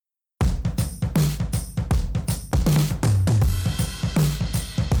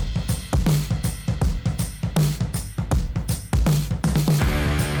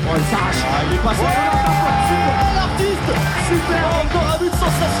passe super. L'artiste, super. Encore un but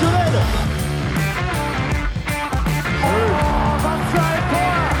sensationnel.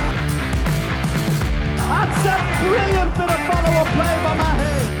 That's a brilliant bit of follow-up play by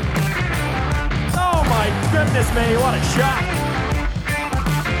Mahe. Oh my goodness me, what a shot.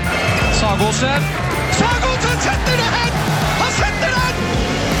 Sagosen setter det hen! Han setter den!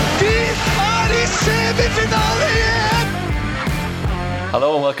 De i semifinale igjen!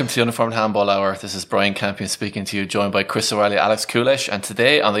 Hello and welcome to the Uniformed Handball Hour. This is Brian Campion speaking to you, joined by Chris O'Reilly, Alex Kulish, and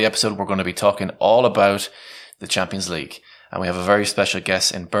today on the episode we're going to be talking all about the Champions League. And we have a very special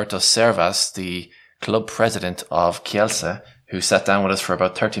guest in Berto Servas, the club president of Kielce, who sat down with us for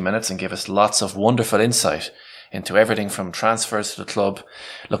about 30 minutes and gave us lots of wonderful insight into everything from transfers to the club,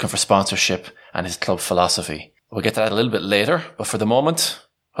 looking for sponsorship, and his club philosophy. We'll get to that a little bit later, but for the moment,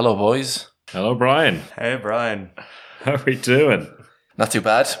 hello boys. Hello Brian. Hey Brian. How are we doing? Not too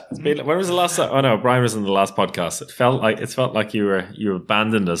bad. When was the last time? Oh no, Brian was in the last podcast. It felt like you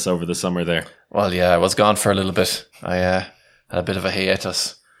abandoned us over the summer there. Well, yeah, I was gone for a little bit. I had a bit of a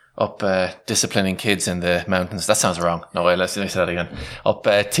hiatus. Up disciplining kids in the mountains. That sounds wrong. No, wait, let me say that again. Up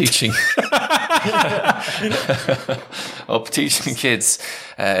teaching up teaching kids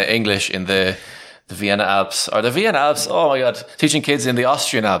English in the Vienna Alps. Or the Vienna Alps, oh my God. Teaching kids in the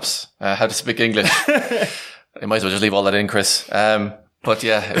Austrian Alps how to speak English. You might as well just leave all that in, Chris. But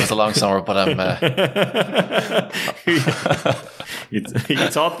yeah, it was a long summer, but I'm... You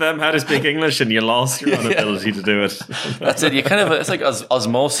taught them how to speak English and you lost your own ability to do it. That's it. You kind of, it's like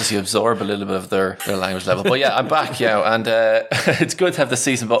osmosis. You absorb a little bit of their language level. But yeah, I'm back, and it's good to have the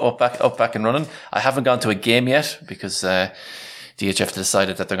season up back and running. I haven't gone to a game yet because DHF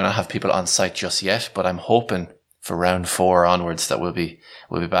decided that they're going to have people on site just yet. But I'm hoping for round 4 onwards that we'll be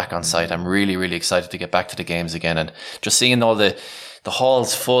back on site. I'm really, really excited to get back to the games again and just seeing all the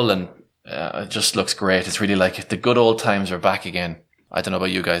halls full and it just looks great. It's really like the good old times are back again. I don't know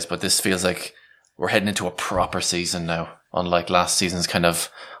about you guys, but this feels like we're heading into a proper season now, unlike last season's kind of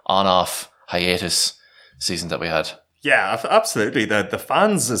on-off hiatus season that we had. Yeah, absolutely. The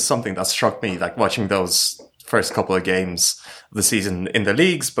fans is something that struck me, like watching those first couple of games of the season in the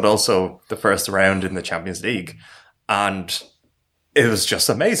leagues, but also the first round in the Champions League. And it was just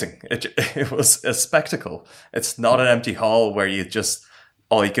amazing. It was a spectacle. It's not an empty hall where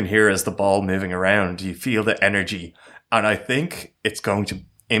all you can hear is the ball moving around. You feel the energy. And I think it's going to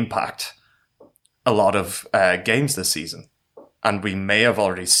impact a lot of games this season. And we may have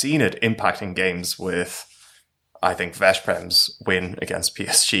already seen it impacting games with, I think, Veszprém's win against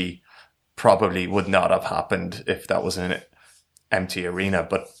PSG probably would not have happened if that was an empty arena.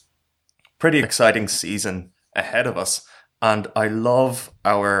 But pretty exciting season ahead of us. And I love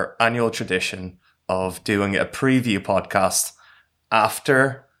our annual tradition of doing a preview podcast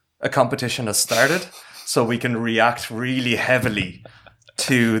after a competition has started, so we can react really heavily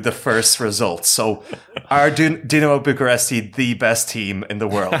to the first results. So are Dinamo Bucharesti the best team in the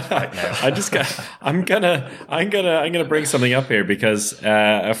world right now? I'm gonna bring something up here because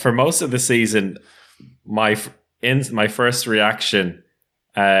for most of the season, my first reaction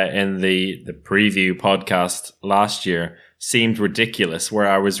in the preview podcast last year seemed ridiculous, where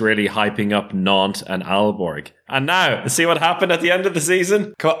I was really hyping up Nantes and Aalborg. And now, see what happened at the end of the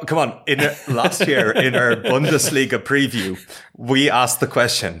season? Come on. Last year, in our Bundesliga preview, we asked the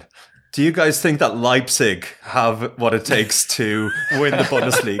question, do you guys think that Leipzig have what it takes to win the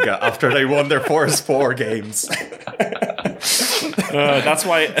Bundesliga after they won their first 4 games? That's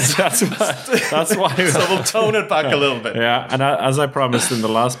why. So we'll tone it back a little bit. Yeah, and as I promised in the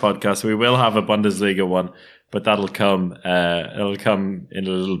last podcast, we will have a Bundesliga one, but that'll come. It'll come in a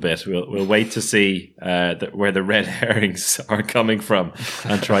little bit. We'll wait to see where the red herrings are coming from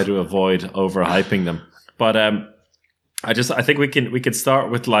and try to avoid overhyping them. But I think we can start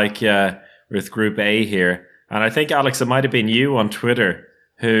with with Group A here, and I think Alex, it might have been you on Twitter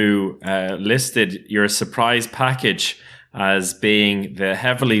who listed your surprise package as being the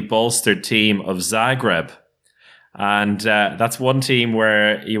heavily bolstered team of Zagreb. And that's one team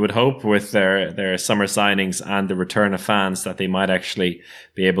where you would hope with their summer signings and the return of fans that they might actually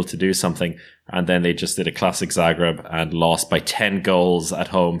be able to do something. And then they just did a classic Zagreb and lost by 10 goals at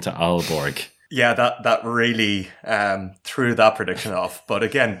home to Aalborg. Yeah, that really threw that prediction off. But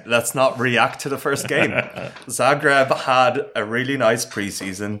again, let's not react to the first game. Zagreb had a really nice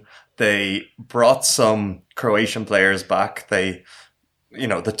preseason. They brought some Croatian players back. The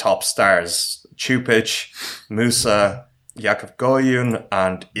top stars, Čupić, Musa, Jakub Gojun,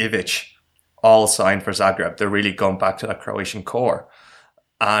 and Ivic, all signed for Zagreb. They're really going back to that Croatian core.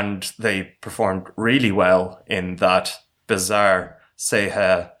 And they performed really well in that bizarre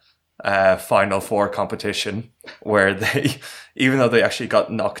Ceja Final Four competition where they, even though they actually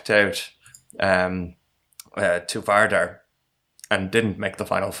got knocked out to Vardar and didn't make the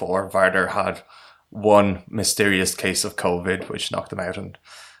Final Four, Vardar had one mysterious case of COVID, which knocked them out. And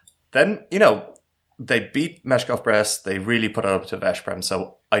then, they beat Meshkov Brest. They really put it up to Veszprem.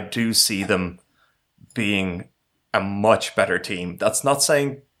 So I do see them being a much better team. That's not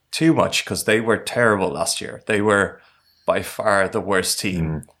saying too much because they were terrible last year. They were by far the worst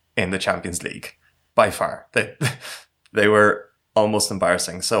team in the Champions League. By far. They were almost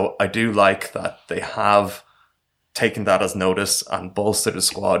embarrassing. So I do like that they have taken that as notice and bolstered the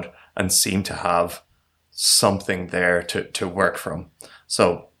squad and seem to have something there to work from.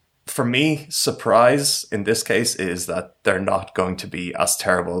 So for me, surprise in this case is that they're not going to be as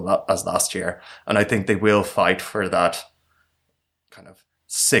terrible as last year. And I think they will fight for that kind of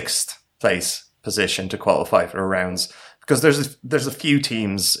 6th place position to qualify for the rounds. Because there's a few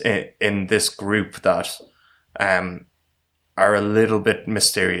teams in this group that are a little bit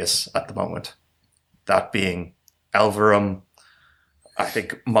mysterious at the moment. That being Elverum, I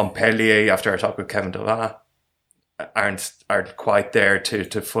think Montpellier, after I talked with Kevin Dolan, aren't quite there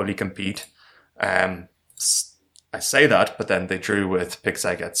to fully compete. I say that, but then they drew with Pick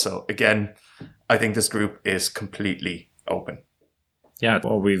Szeged. So again, I think this group is completely open. Yeah,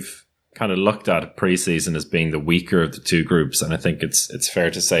 well, we've kind of looked at pre-season as being the weaker of the two groups, and I think it's fair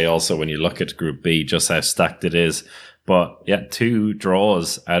to say also when you look at Group B just how stacked it is. But yeah, 2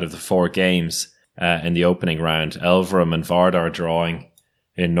 draws out of the 4 games in the opening round. Elverum and Vardar drawing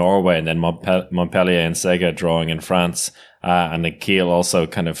in Norway, and then Montpellier and Szeged drawing in France, and then Kiel also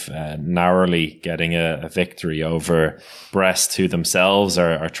kind of narrowly getting a victory over Brest, who themselves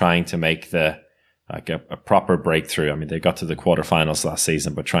are trying to make a proper breakthrough. I mean, they got to the quarterfinals last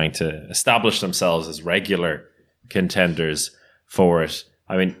season, but trying to establish themselves as regular contenders for it.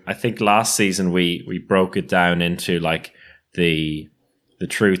 I mean, I think last season we broke it down into like the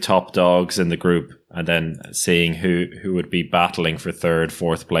true top dogs in the group, and then seeing who would be battling for 3rd,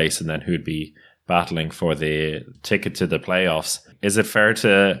 4th place, and then who'd be battling for the ticket to the playoffs. Is it fair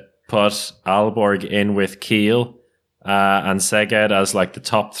to put Aalborg in with Kiel and Szeged as like the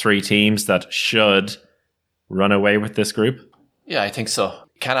top 3 teams that should run away with this group? Yeah, I think so.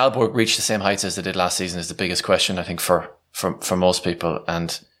 Can Aalborg reach the same heights as they did last season is the biggest question, I think, for most people.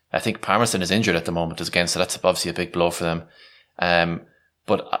 And I think Palmerston is injured at the moment again, so that's obviously a big blow for them.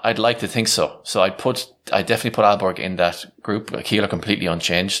 But I'd like to think so. So I definitely put Aalborg in that group. Kiel are completely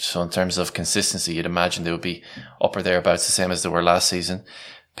unchanged. So in terms of consistency, you'd imagine they would be up or thereabouts the same as they were last season.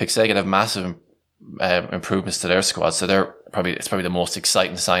 Pick Szeged have massive improvements to their squad. So it's probably the most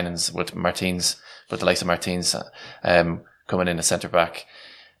exciting signings with the likes of Martins coming in as centre back.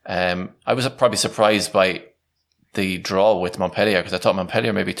 I was probably surprised by the draw with Montpellier because I thought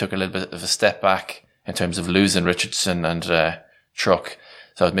Montpellier maybe took a little bit of a step back in terms of losing Richardson and Truck.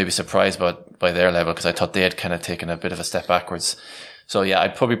 So I was maybe surprised by their level because I thought they had kind of taken a bit of a step backwards. So yeah,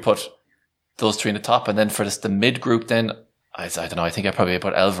 I'd probably put those 3 in the top. And then for the mid group then, I don't know, I think I'd probably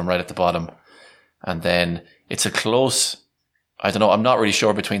put Elverum right at the bottom. And then it's a close, I don't know, I'm not really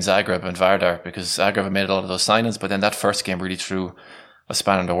sure between Zagreb and Vardar because Zagreb have made a lot of those signings, but then that first game really threw a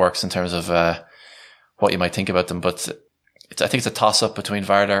spanner in the works in terms of what you might think about them. But I think it's a toss-up between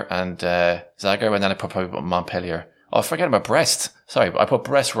Vardar and Zagreb, and then I probably put Montpellier. Oh, forget about Brest. Sorry, I put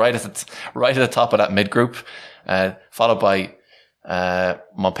Brest right at the top of that mid group, followed by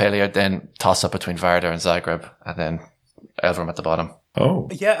Montpellier, then toss up between Vardar and Zagreb, and then Elverum at the bottom. Oh,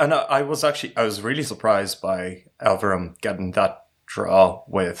 yeah, and I was really surprised by Elverum getting that draw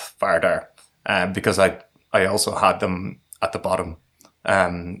with Vardar, because I also had them at the bottom.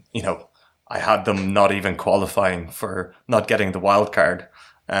 I had them not even qualifying for not getting the wild card.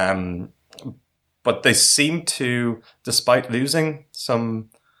 But they seem to, despite losing some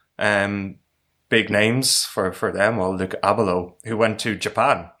big names for them, well, Luke Abelo, who went to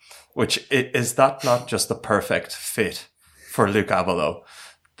Japan, which is that not just the perfect fit for Luke Abelo?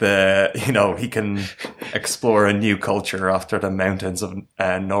 He can explore a new culture after the mountains of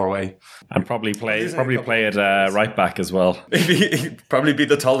Norway, and probably play at right back as well. He'd probably be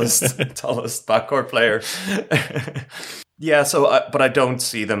the tallest backcourt player. Yeah, but I don't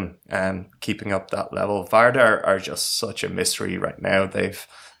see them keeping up that level. Vardar are just such a mystery right now. They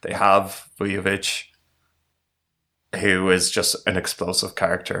have Vujovic, who is just an explosive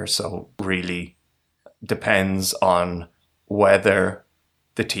character. So really depends on whether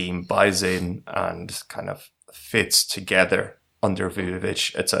the team buys in and kind of fits together under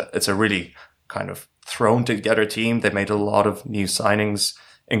Vujovic. It's a really kind of thrown together team. They made a lot of new signings,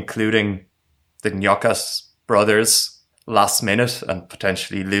 including the Njokas brothers last minute and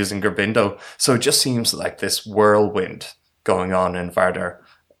potentially losing Gerbindo. So it just seems like this whirlwind going on in Vardar.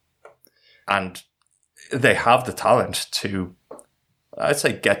 And they have the talent to, I'd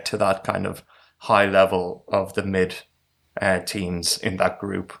say, get to that kind of high level of the mid teams in that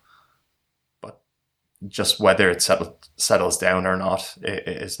group. But just whether it settles down or not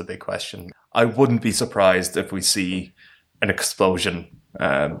is the big question. I wouldn't be surprised if we see an explosion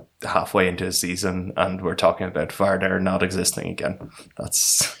halfway into the season and we're talking about Vardar not existing again.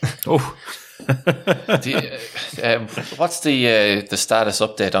 That's... Oh. What's the status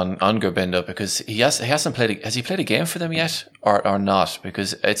update on Gerbindo? Because hasn't played. Has he played a game for them yet, or not?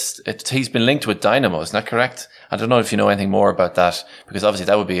 Because he's been linked with Dynamo. Isn't that correct? I don't know if you know anything more about that, because obviously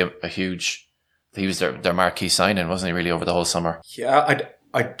that would be a huge. He was their marquee signing, wasn't he? Really over the whole summer. Yeah,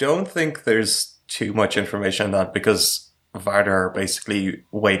 I don't think there's too much information on that, because Vardar are basically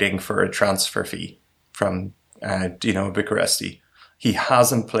waiting for a transfer fee from Dinamo Bucuresti. He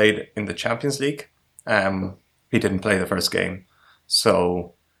hasn't played in the Champions League. He didn't play the first game.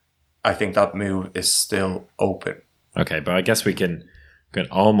 So I think that move is still open. Okay, but I guess we can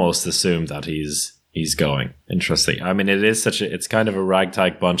almost assume that he's going. Interesting. I mean, it's kind of a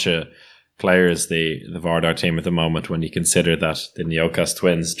ragtag bunch of players, the Vardar team at the moment, when you consider that the Njokas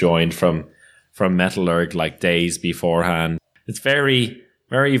twins joined from Metalurg like days beforehand. It's very,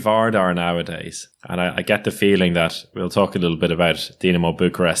 very Vardar nowadays. And I get the feeling that we'll talk a little bit about Dinamo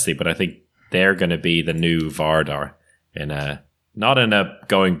Bucuresti, but I think they're going to be the new Vardar not in a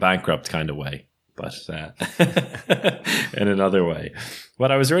going bankrupt kind of way, but in another way.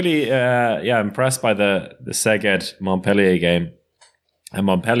 But I was really impressed by the Szeged Montpellier game. And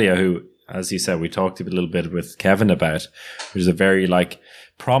Montpellier, who, as you said, we talked a little bit with Kevin about, which is a very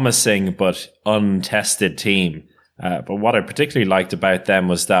promising but untested team. But what I particularly liked about them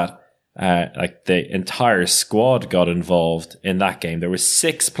was that the entire squad got involved in that game. There were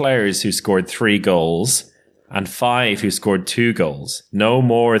 6 players who scored 3 goals and 5 who scored 2 goals. No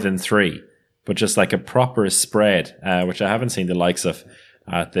more than 3, but just like a proper spread, which I haven't seen the likes of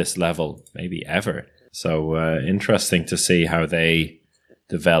at this level, maybe ever. So interesting to see how they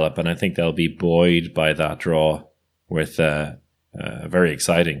develop. And I think they'll be buoyed by that draw with a very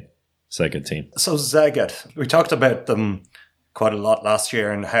exciting Szeged team. So Szeged, we talked about them quite a lot last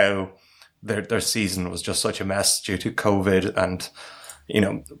year and how their season was just such a mess due to COVID, and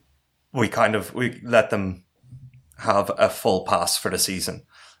we let them have a full pass for the season.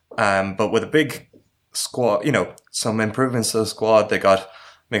 But with a big squad, some improvements to the squad, they got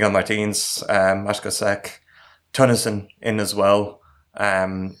Miguel Martins, Maskosek, Tunnison in as well.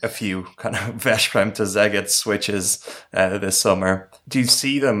 A few kind of Veszprem to Szeged switches this summer. Do you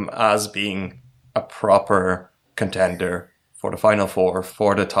see them as being a proper contender for the Final Four,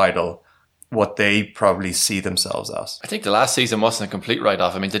 for the title, what they probably see themselves as? I think the last season wasn't a complete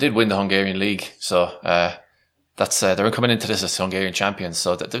write-off. I mean, they did win the Hungarian league, so that's they were coming into this as Hungarian champions.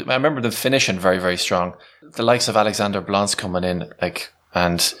 So I remember them finishing very, very strong. The likes of Alexander Blonz coming in,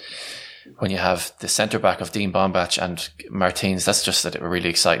 and when you have the centre back of Dean Bombach and Martins, that's just a really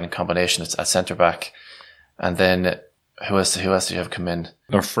exciting combination at centre back. And then who else do you have come in?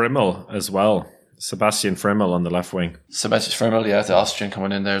 Or Frimmel as well. Sebastian Frimmel on the left wing. Sebastian Frimmel, yeah, the Austrian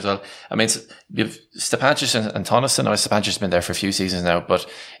coming in there as well. I mean, you've Stepancic and Tonison. Now, Stepancic's been there for a few seasons now, but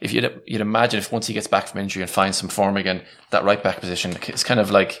if you'd imagine if once he gets back from injury and finds some form again, that right back position, it's kind of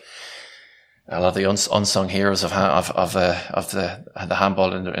like a lot of the unsung heroes of the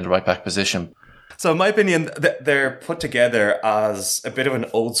handball in the right back position. So in my opinion, they're put together as a bit of an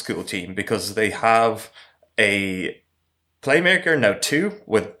old school team because they have a playmaker, now 2,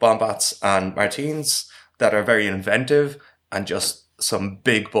 with Bombats and Martins, that are very inventive, and just some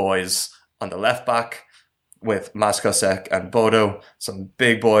big boys on the left back with Maskosek and Bodo, some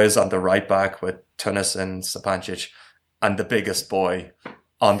big boys on the right back with Tunnison, Stepancic, and the biggest boy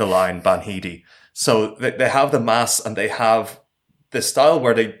on the line, Banhidi. So they have the mass and they have the style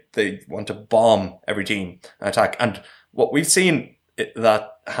where they want to bomb every team and attack. And what we've seen,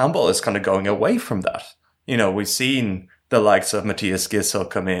 that handball is kind of going away from that. We've seen the likes of Matthias Gissel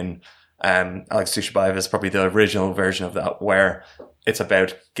come in. Alex Dushabayev is probably the original version of that, where it's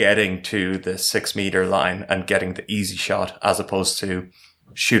about getting to the 6 meter line and getting the easy shot as opposed to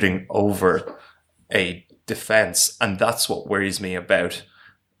shooting over a defense. And that's what worries me about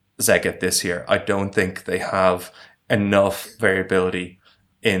Szeged this year. I don't think they have enough variability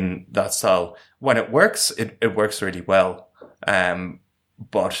in that style. When it works, it works really well.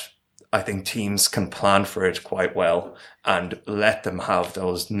 But I think teams can plan for it quite well and let them have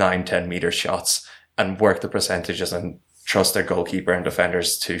those 9-10 meter shots and work the percentages and trust their goalkeeper and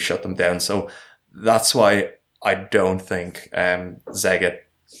defenders to shut them down. So that's why I don't think Szeged,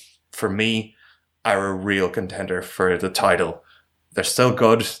 for me, are a real contender for the title. They're still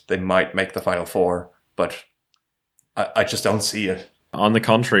good. They might make the Final Four, but I just don't see it. On the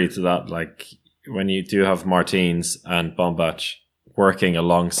contrary to that, like when you do have Martins and Bombac working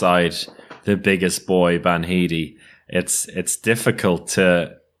alongside the biggest boy, Banhidi, it's difficult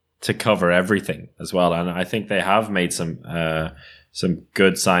to cover everything as well. And I think they have made some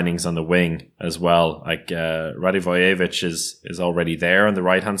good signings on the wing as well. Like Radivojevic is already there on the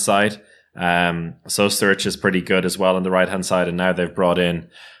right hand side. Sosteric is pretty good as well on the right hand side, and now they've brought in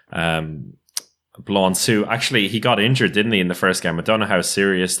Blanc. Actually, he got injured, didn't he, in the first game? I don't know how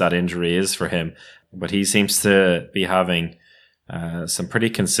serious that injury is for him, but he seems to be having some pretty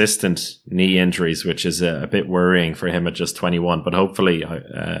consistent knee injuries, which is a bit worrying for him at just 21. But hopefully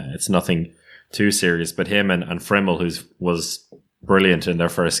it's nothing too serious. But him and Frimmel, who was brilliant in their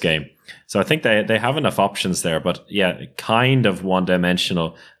first game. So I think they have enough options there. But yeah, kind of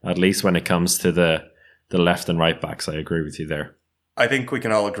one-dimensional, at least when it comes to the left and right backs. I agree with you there. I think we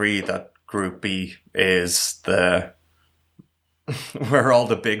can all agree that Group B is where all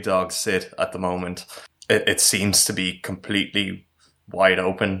the big dogs sit at the moment. It seems to be completely wide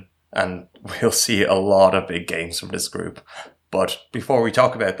open, and we'll see a lot of big games from this group. But before we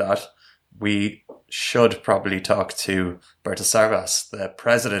talk about that, we should probably talk to Berta Sarvas, the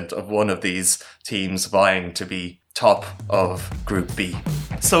president of one of these teams vying to be top of Group B.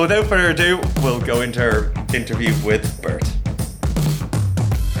 So without further ado, we'll go into our interview with Bert.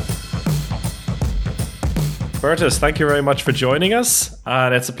 Bertus, thank you very much for joining us,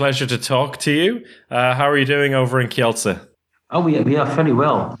 and it's a pleasure to talk to you. How are you doing over in Kielce? Oh, we are very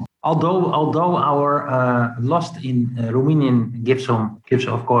well. Although our loss in Romanian gives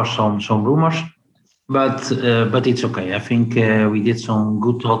of course some rumors, but it's okay. I think we did some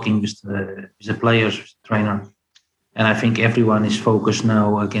good talking with the players, with the trainer, and I think everyone is focused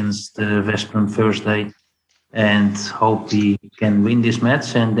now against Western Thursday, and hope we can win this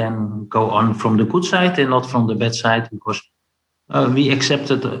match and then go on from the good side and not from the bad side, because we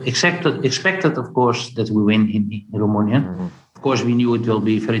expected, of course, that we win in Romanian. Mm-hmm. Of course, we knew it will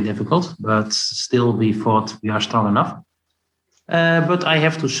be very difficult, but still we thought we are strong enough. But I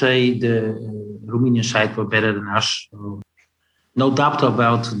have to say the Romanian side were better than us. So no doubt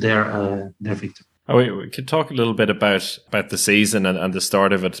about their victory. Oh, we could talk a little bit about the season and the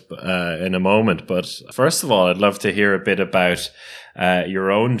start of it in a moment. But first of all, I'd love to hear a bit about your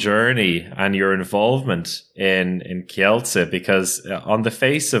own journey and your involvement in Kielce, because on the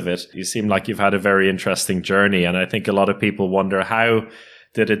face of it, you seem like you've had a very interesting journey. And I think a lot of people wonder, how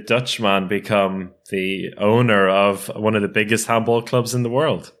did a Dutchman become the owner of one of the biggest handball clubs in the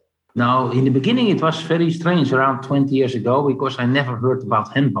world? Now, in the beginning, it was very strange around 20 years ago, because I never heard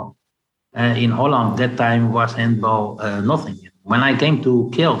about handball. In Holland, that time was handball nothing. When I came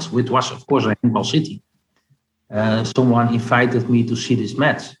to Kielce, which was, of course, a handball city, someone invited me to see this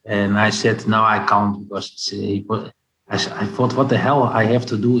match. And I said, no, I can't, because I thought, what the hell I have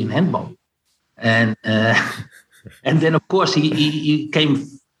to do in handball? And and then, of course, he came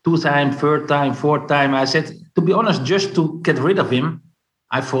 2 times, 3rd time, 4th time. I said, to be honest, just to get rid of him,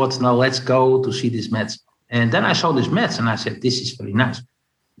 I thought, no, let's go to see this match. And then I saw this match and I said, this is very nice.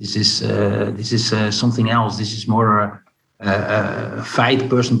 This is something else. This is more a fight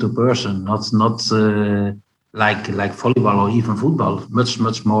person to person, not like volleyball or even football. Much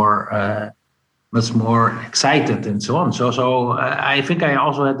more excited and so on. So I think I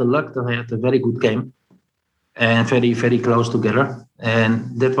also had the luck that I had a very good game and very, very close together.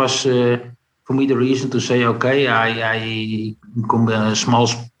 And that was for me the reason to say, okay, I become a small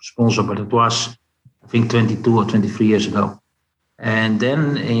sponsor, but it was, I think, 22 or 23 years ago. And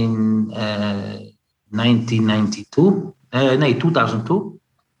then in 2002,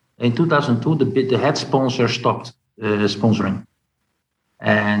 the head sponsor stopped sponsoring.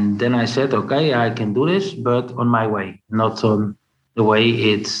 And then I said, okay, I can do this, but on my way, not on the way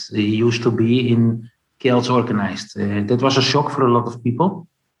it used to be in Kielce organized. That was a shock for a lot of people,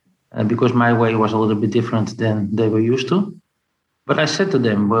 because my way was a little bit different than they were used to. But I said to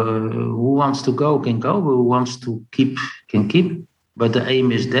them, who wants to go can go, who wants to keep can keep. But the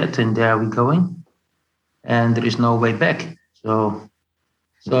aim is that, and there we're going. And there is no way back. So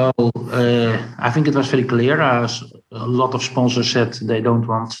I think it was very clear. A lot of sponsors said they don't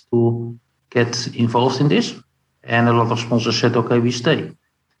want to get involved in this. And a lot of sponsors said, okay, we stay.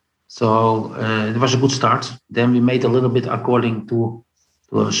 So it was a good start. Then we made a little bit according to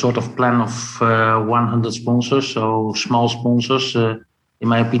a sort of plan of 100 sponsors. So small sponsors. In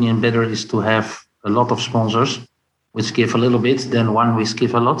my opinion, better is to have a lot of sponsors which give a little bit, then one which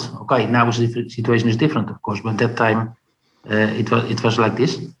give a lot. Okay, now the situation is different, of course, but at that time it was like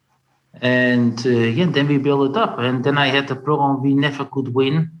this. And then we built it up. And then I had the problem we never could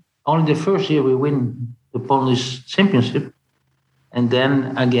win. Only the first year we win the Polish championship. And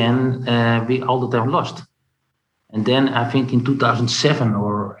then again, we all the time lost. And then I think in 2007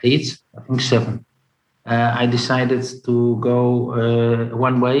 or 8, I think 7, I decided to go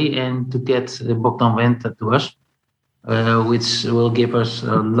one way and to get Bogdan Wenta to us, which will give us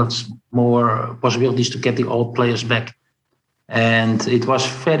lots more possibilities to get the old players back. And it was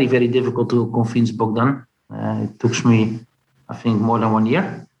very, very difficult to convince Bogdan. It took me, I think, more than 1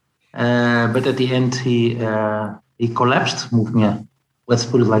 year. But at the end, he collapsed. Let's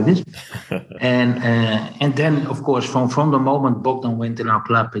put it like this. And then, of course, from the moment Bogdan went in our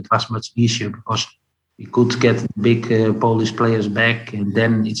club, it was much easier because we could get big Polish players back, and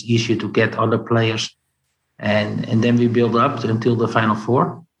then it's easier to get other players. And then we built up until the Final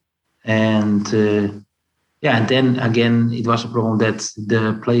Four. And then again, it was a problem that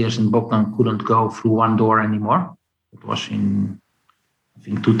the players in Bogdan couldn't go through one door anymore. It was in, I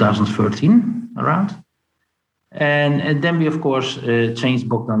think, 2013 around. And then we, of course, changed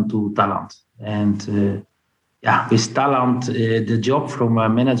Bogdan to Talant. And with Talant, the job from a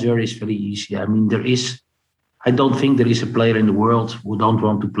manager is very easy. I mean, I don't think there is a player in the world who don't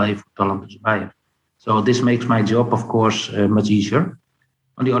want to play for Talant Bayern. So this makes my job, of course, much easier.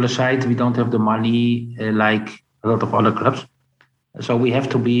 On the other side, we don't have the money like a lot of other clubs. So we have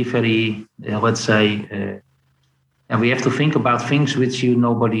to be very, and we have to think about things which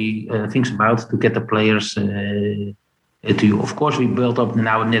nobody thinks about to get the players to you. Of course, we built up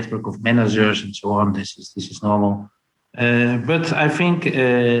now a network of managers and so on. This is normal. But I think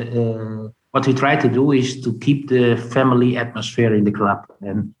what we try to do is to keep the family atmosphere in the club.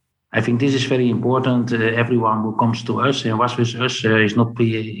 And I think this is very important. Everyone who comes to us and was with us is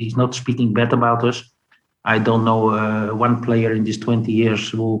not speaking bad about us. I don't know one player in these 20 years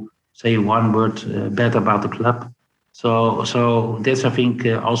who say one word bad about the club. So that's, I think,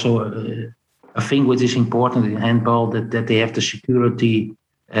 also a thing which is important in handball, that they have the security,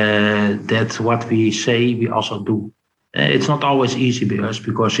 that what we say, we also do. It's not always easy for us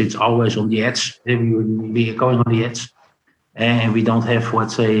because it's always on the edge. We are going on the edge. And we don't have,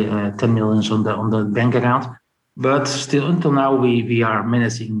 10 million on the bank account. But still, until now, we are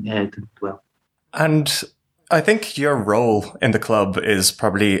managing to do well. And I think your role in the club is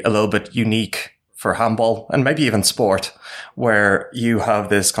probably a little bit unique for handball and maybe even sport, where you have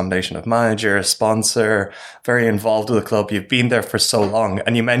this combination of manager, sponsor, very involved with the club. You've been there for so long.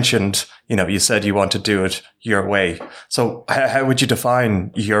 And you mentioned, you said you want to do it your way. So how would you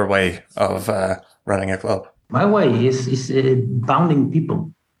define your way of running a club? My way is bounding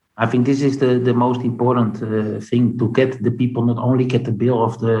people. I think this is the most important thing, to get the people, not only get the bill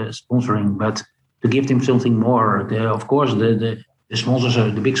of the sponsoring, but to give them something more. Of course, the sponsors,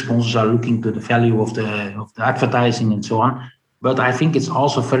 the big sponsors, are looking to the value of the advertising and so on. But I think it's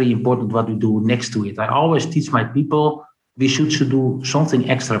also very important what we do next to it. I always teach my people we should do something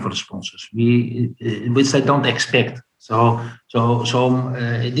extra for the sponsors, which they don't expect. So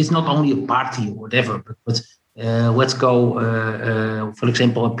it's not only a party or whatever, but let's go. For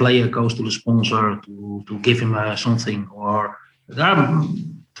example, a player goes to the sponsor to give him something, or there are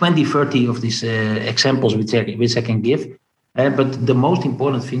 20, 30 of these examples which I can give. But the most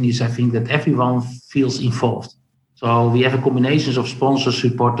important thing is, I think, that everyone feels involved. So we have a combination of sponsors,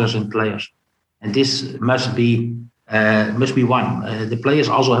 supporters, and players, and this must be one. The players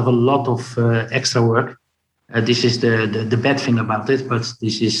also have a lot of extra work. This is the bad thing about it, but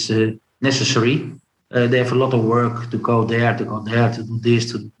this is necessary. They have a lot of work to go there, to do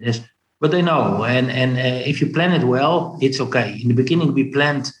this, to do this. But they know, and if you plan it well, it's okay. In the beginning, we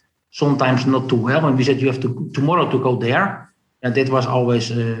planned sometimes not too well, and we said you have to tomorrow to go there, and that was always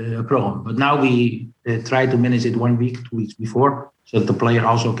a problem. But now we try to manage it 1 week, 2 weeks before, so that the player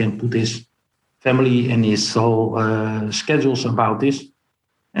also can put his family and his whole schedules about this,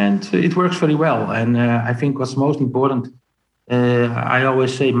 and it works very well. And I think what's most important, I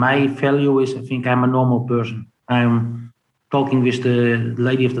always say my value is, I think I'm a normal person. I'm talking with the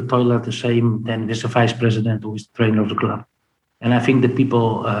lady of the toilet the same than with the vice president or with the trainer of the club. And I think that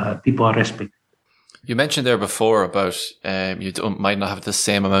people are respected. You mentioned there before about you might not have the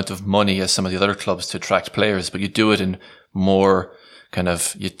same amount of money as some of the other clubs to attract players, but you do it in more you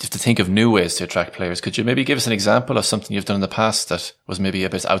have to think of new ways to attract players. Could you maybe give us an example of something you've done in the past that was maybe a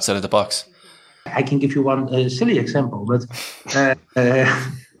bit outside of the box? I can give you one silly example, but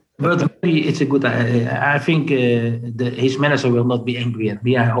maybe it's a good. I think his manager will not be angry at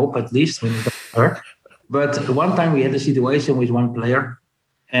me. I hope, at least, when it doesn't hurt. But one time we had a situation with one player,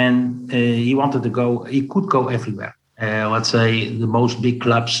 and he wanted to go. He could go everywhere. Let's say the most big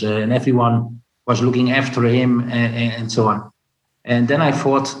clubs, and everyone was looking after him, and so on. And then I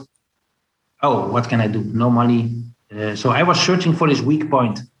thought, oh, what can I do? No money. So I was searching for his weak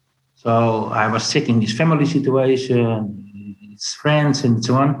point. So I was checking his family situation, his friends, and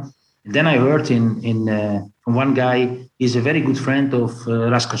so on. And then I heard from one guy, he's a very good friend of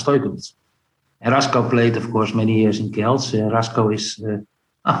Rasko Stojkovic. And Rasko played, of course, many years in Kielce. Rasko is,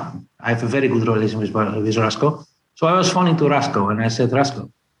 I have a very good relation with Rasko. So I was phoning to Rasko, and I said,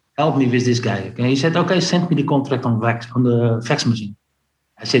 Rasko, help me with this guy. Okay? He said, okay, send me the contract on the fax machine.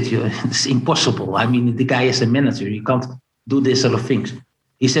 I said, it's impossible. I mean, the guy is a manager. You can't do this sort of things.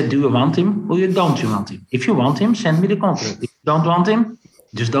 He said, do you want him or don't you want him? If you want him, send me the contract. If you don't want him,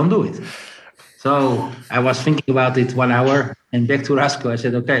 just don't do it. So I was thinking about it 1 hour, and back to Rasko, I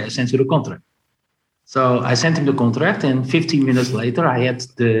said, okay, I sent you the contract. So I sent him the contract, and 15 minutes later, I had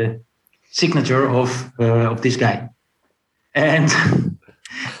the signature of this guy. And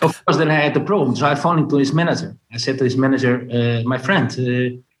of course, then I had the problem. So I phoned to his manager. I said to his manager, my friend,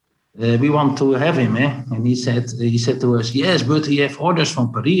 we want to have him. And he said to us, yes, but he have orders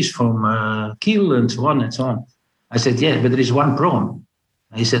from Paris, from Kiel, and so on and so on. I said, yeah, but there is one problem.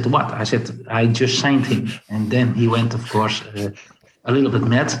 He said, what? I said, I just signed him. And then he went, of course, a little bit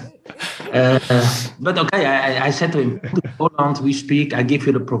mad. But okay, I said to him, to Poland, we speak, I give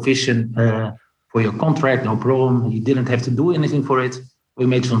you the provision for your contract, no problem. You didn't have to do anything for it. We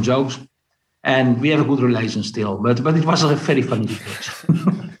made some jokes, and we have a good relation still. But it was a very funny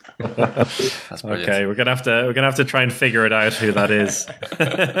situation. Okay, we're gonna have to try and figure it out who that is.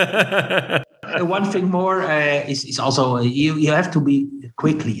 One thing more is also you have to be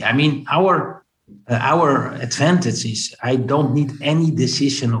quickly. I mean, our advantage is I don't need any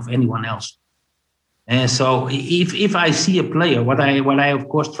decision of anyone else. And so if I see a player, what I of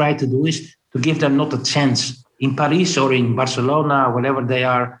course try to do is to give them not a chance. In Paris or in Barcelona, whatever, they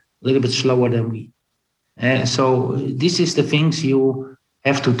are a little bit slower than we. So this is the things you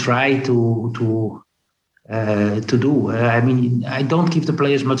have to try to do. I mean, I don't give the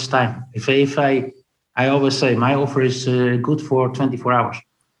players much time. If I always say my offer is good for 24 hours.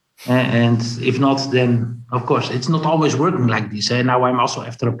 And if not, then of course it's not always working like this. And now I'm also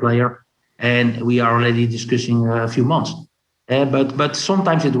after a player, and we are already discussing a few months. But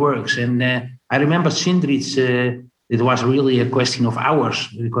sometimes it works. And I remember Sindrich, it was really a question of hours,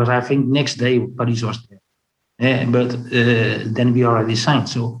 because I think next day Paris was there. But then we already signed.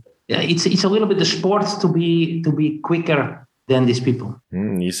 So yeah, it's a little bit the sport to be quicker than these people.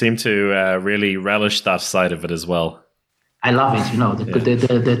 You seem to really relish that side of it as well. I love it.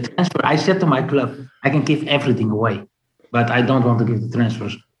 The transfer. I said to my club, I can give everything away, but I don't want to give the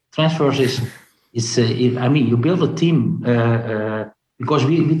transfers. Transfers is I mean, you build a team. Because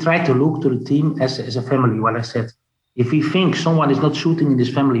we try to look to the team as a family. What I said, if we think someone is not shooting in this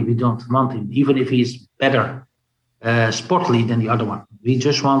family, we don't want him, even if he is better sportly than the other one. We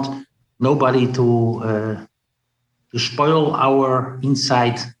just want nobody to spoil our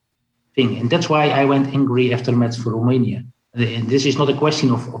inside thing. And that's why I went angry after the match for Romania. And this is not a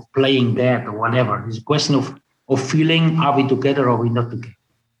question of playing bad or whatever. It's a question of feeling, are we together or are we not together?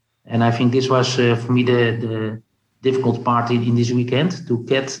 And I think this was, for me, the difficult part in this weekend, to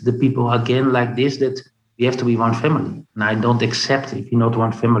get the people again like this, that we have to be one family. And I don't accept if you're not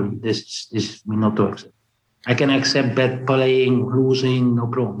one family. This we not to accept. I can accept bad playing, losing, no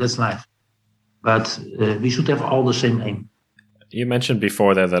problem. That's life. But we should have all the same aim. You mentioned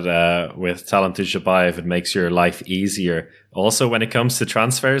before there that with Talented Shabayev, it makes your life easier. Also, when it comes to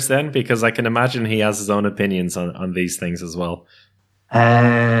transfers, then, because I can imagine he has his own opinions on these things as well.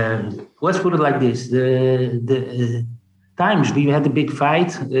 Let's put it like this: the times we had a big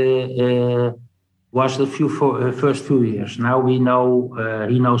fight was the first few years. Now we know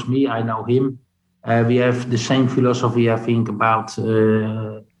he knows me, I know him. We have the same philosophy, I think, about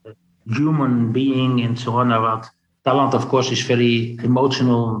human being and so on. About Talant, of course, is very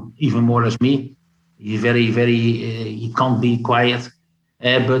emotional, even more as me. He's very, very. He can't be quiet.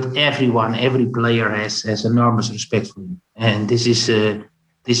 But every player has enormous respect for him, and this is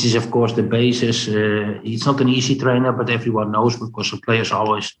of course the basis. It's not an easy trainer, but everyone knows, because the players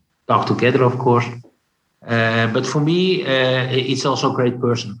always talk together, of course. But for me, it's also a great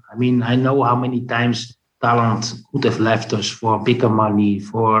person. I mean, I know how many times Talant could have left us for bigger money,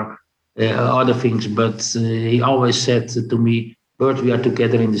 for other things, but he always said to me, "Bert, we are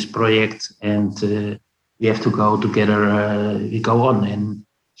together in this project, and." We have to go together, we go on. And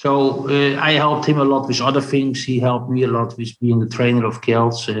so I helped him a lot with other things. He helped me a lot with being the trainer of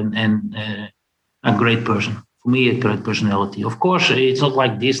Kielce. A great person. For me, a great personality. Of course, it's not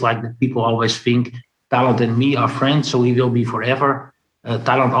like this, like that people always think Talent and me are friends, so we will be forever.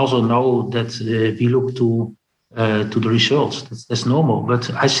 Talent also know that we look to the results. That's normal. But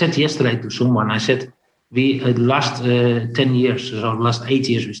I said yesterday to someone, I said, we last 10 years, so last 8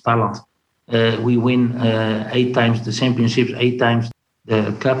 years with Talent, we win 8 times the championships, 8 times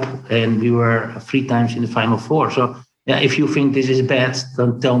the cup, and we were 3 times in the final 4. So yeah, if you think this is bad,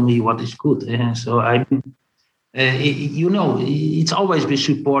 don't tell me what is good. So it's always with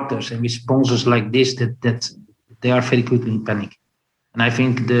supporters and with sponsors like this that they are very quickly in panic. And I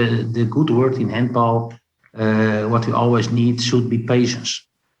think the good word in handball, what we always need, should be patience.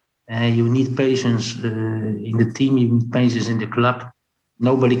 You need patience in the team, you need patience in the club.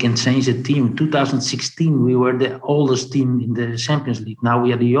 Nobody can change the team. In 2016, we were the oldest team in the Champions League. Now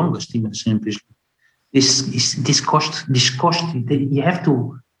we are the youngest team in the Champions League. This cost. You have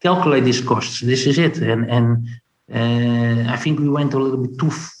to calculate these costs. This is it. And I think we went a little bit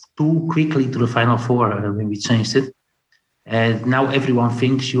too quickly to the Final Four when we changed it. And now everyone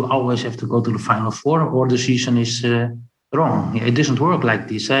thinks you always have to go to the Final Four or the season is wrong. It doesn't work like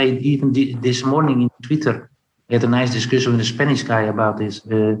this. Even this morning in Twitter, I had a nice discussion with a Spanish guy about this.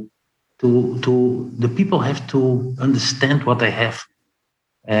 The people have to understand what they have.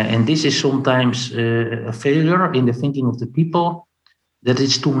 And this is sometimes a failure in the thinking of the people, that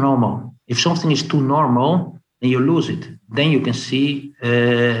it's too normal. If something is too normal, then you lose it. Then you can see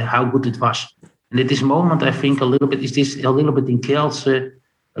how good it was. And at this moment, I think a little bit in Kielce,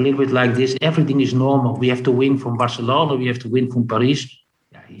 a little bit like this. Everything is normal. We have to win from Barcelona. We have to win from Paris.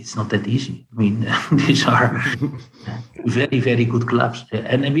 Yeah, it's not that easy. I mean, these are very, very good clubs.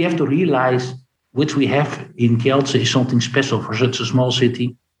 And we have to realize which we have in Kielce is something special for such a small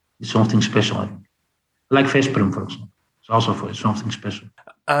city. It's something special, I think. Like Veszprém, for example. It's also something special.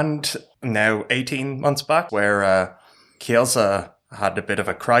 And now 18 months back, where Kielce had a bit of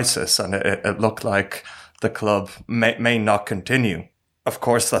a crisis and it looked like the club may not continue. Of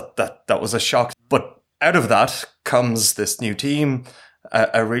course, that was a shock. But out of that comes this new team,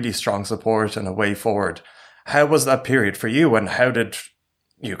 a really strong support and a way forward. How was that period for you, and how did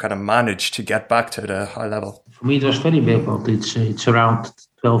you kind of manage to get back to the high level? For me, it was very difficult. It's around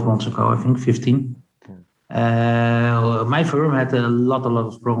 12 months ago, I think, 15. My firm had a lot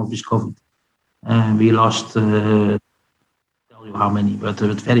of problems with COVID. We lost, tell you how many, but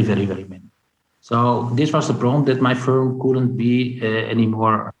very, very, very many. So this was the problem, that my firm couldn't be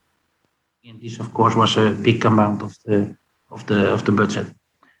anymore. And this, of course, was a big amount of the budget.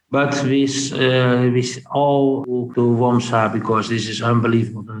 But with all to Womsa, because this is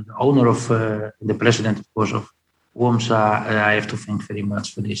unbelievable. The owner of the president, of course, of Womsa, I have to thank very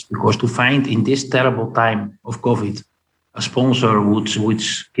much for this, because to find in this terrible time of COVID a sponsor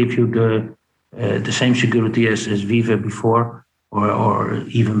which give you the same security as Vive before, or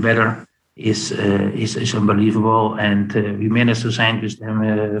even better, is unbelievable. And we managed to sign with them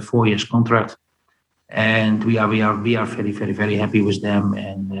a 4 years contract, and we are very, very, very happy with them.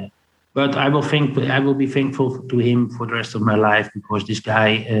 And but I will be thankful to him for the rest of my life, because this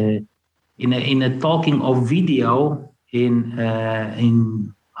guy. In a talking of video in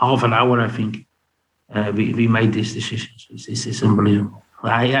half an hour, I think we made this decision. This is unbelievable.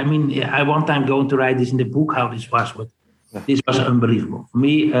 I mean, I one time going to write this in the book how this was, but this was unbelievable for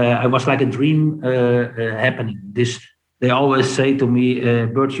me. I was like a dream happening. They always say to me,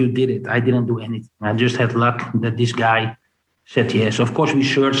 "Bert, you did it. I didn't do anything. I just had luck that this guy said yes." Of course, we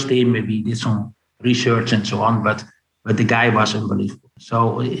searched him, we did some research and so on, but the guy was unbelievable.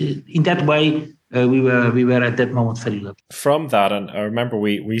 So in that way, we were at that moment very lucky. From that, and I remember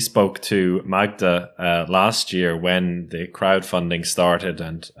we spoke to Magda last year when the crowdfunding started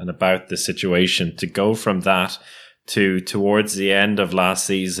and about the situation, to go from that to towards the end of last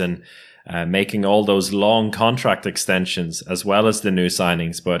season, making all those long contract extensions as well as the new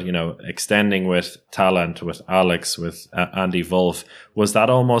signings, but extending with Talent, with Alex, with Andy Wolf. Was that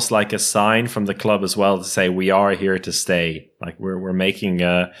almost like a sign from the club as well to say we are here to stay? Like we're making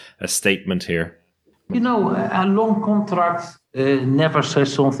a statement here. A long contract never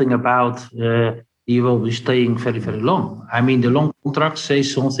says something about you will be staying very, very long. I mean, the long contract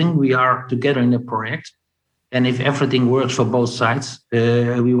says something. We are together in a project. And if everything works for both sides,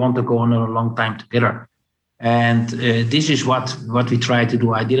 we want to go on a long time together. And this is what we try to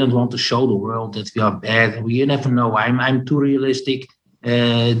do. I didn't want to show the world that we are bad. You never know. I'm too realistic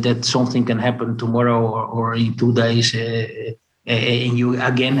that something can happen tomorrow or in 2 days, and you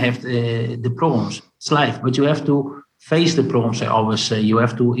again have the problems. It's life, but you have to face the problems. I always say you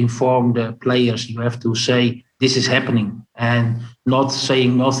have to inform the players. You have to say this is happening, and not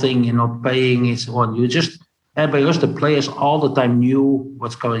saying nothing and not paying is on. You just, by us, the players all the time knew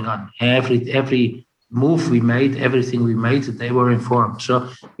what's going on. Every move we made, everything we made, they were informed. So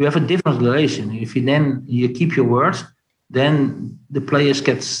you have a different relation. If you keep your words, then the players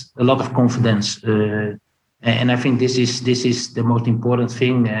get a lot of confidence. And I think this is the most important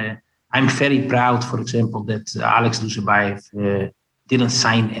thing. I'm very proud, for example, that Alex Dusebaev didn't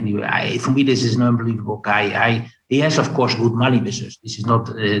sign anywhere. For me, this is an unbelievable guy. He has, of course, good money with us. This is not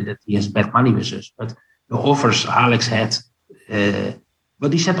that he has bad money with us, but the offers Alex had.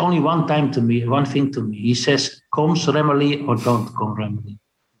 But he said only one thing to me. He says, "Comes Remeli or don't come Remeli?"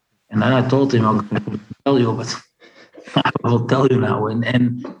 And then I told him, "I'll tell you, but I will tell you now."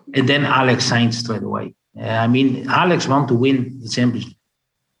 And then Alex signed straight away. Alex wants to win the Champions League,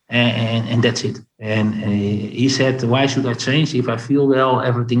 and that's it. And he said, "Why should I change if I feel well,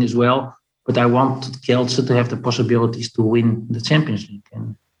 everything is well? But I want Kielce to have the possibilities to win the Champions League."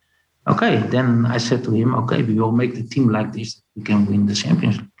 And okay, then I said to him, "Okay, we will make the team like this. We can win the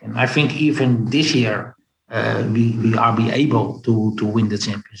Champions League." And I think even this year we are be able to win the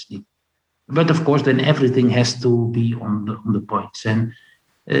Champions League. But of course, then everything has to be on the points. And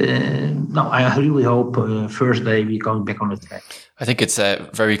I really hope first day we're going back on the track. I think it's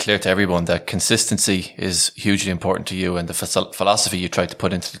very clear to everyone that consistency is hugely important to you and the philosophy you try to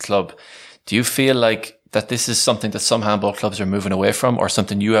put into the club. Do you feel like that this is something that some handball clubs are moving away from, or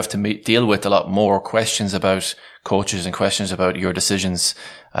something you have to deal with a lot more questions about coaches and questions about your decisions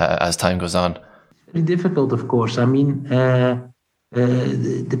as time goes on? Very difficult, of course. The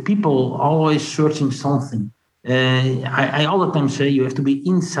people always searching something. I all the time say you have to be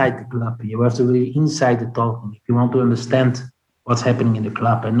inside the club. You have to be inside the talking. If you want to understand what's happening in the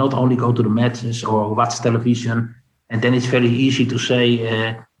club and not only go to the matches or watch television. And then it's very easy to say,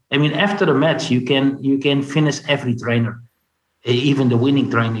 after the match, you can finish every trainer. Even the winning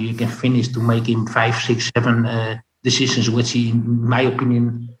trainer, you can finish to make him 5, 6, 7 decisions, which he, in my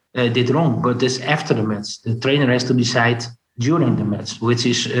opinion, did wrong. But it's after the match. The trainer has to decide during the match, which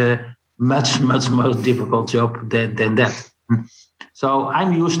is much more difficult job than that. So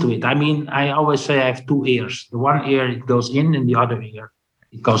I'm used to it. I always say I have 2 ears. The one ear it goes in, and the other ear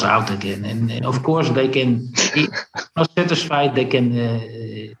it goes out again. And of course they can, if not satisfied, they can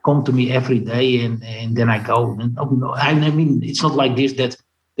come to me every day, and then I go. And it's not like this that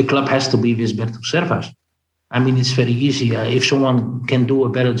the club has to be with Berto Servas. It's very easy. If someone can do a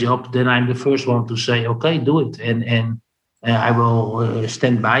better job, then I'm the first one to say, okay, do it. And I will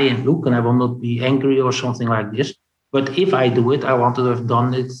stand by and look, and I will not be angry or something like this. But if I do it, I want to have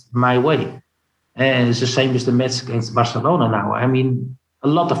done it my way. And it's the same as the match against Barcelona now. A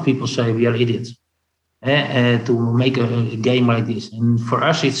lot of people say we are idiots to make a game like this. And for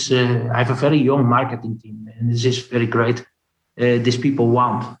us, it's I have a very young marketing team, and this is very great. These people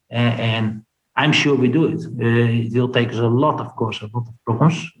want, and I'm sure we do it. It will take us a lot of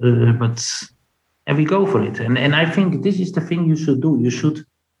problems, but we go for it. And I think this is the thing you should do. You should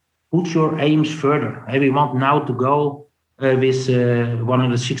put your aims further. We want now to go with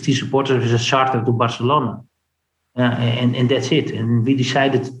 160 supporters with a charter to Barcelona. And that's it. And we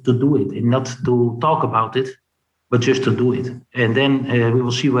decided to do it, and not to talk about it, but just to do it. And then we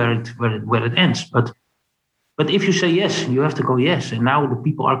will see where it ends. But if you say yes, you have to go yes. And now the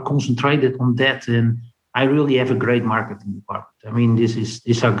people are concentrated on that. And I really have a great marketing department.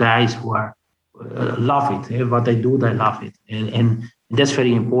 These are guys who are love it. What they do, they love it. And that's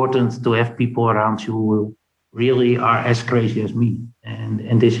very important, to have people around you who really are as crazy as me.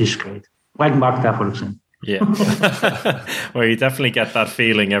 And this is great. Like Magda, for example. Yeah. Well, you definitely get that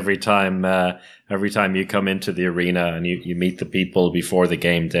feeling every time you come into the arena and you meet the people before the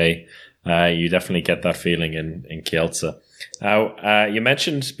game day. You definitely get that feeling in Kielce. Now, you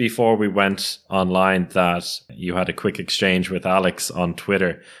mentioned before we went online that you had a quick exchange with Alex on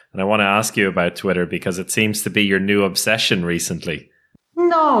Twitter. And I want to ask you about Twitter, because it seems to be your new obsession recently.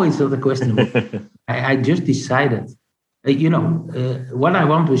 No, it's not a question. I just decided. What I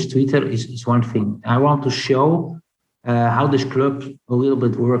want with Twitter is one thing. I want to show how this club a little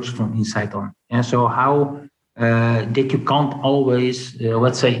bit works from inside on. And so how that you can't always,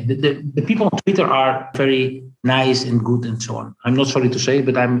 let's say, the people on Twitter are very nice and good and so on. I'm not sorry to say,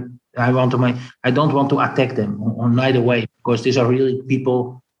 but I don't want to attack them on either way, because these are really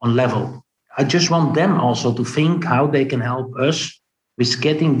people on level. I just want them also to think how they can help us with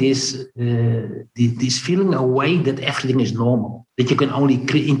getting this feeling away that everything is normal. That you can only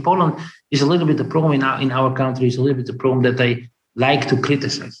in Poland is a little bit the problem in our country is a little bit the problem that they like to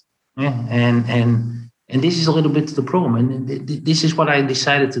criticize, and And this is a little bit the problem. And this is what I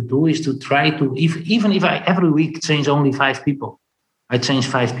decided to do, is to try to, even if I every week change only 5 people, I change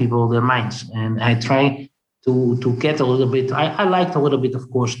 5 people, their minds. And I try to get a little bit, I liked a little bit, of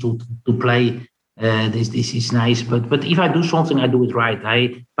course, to play. This is nice. But if I do something, I do it right.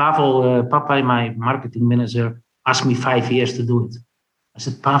 Pavel, my marketing manager, asked me 5 years to do it. I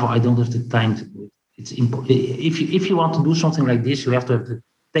said, Pavel, I don't have the time to do it. It's if you want to do something like this, you have to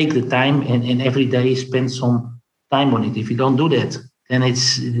take the time and every day spend some time on it. If you don't do that, then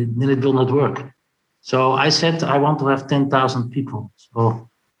it will not work. So I said I want to have 10,000 people. So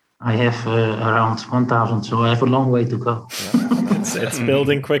I have around 1,000. So I have a long way to go. Yeah. It's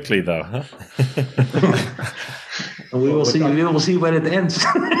building quickly, though. Huh? We will see. We will see where it ends.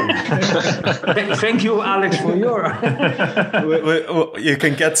 Thank you, Alex, for your. You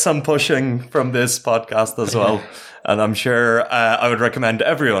can get some pushing from this podcast as well, and I'm sure I would recommend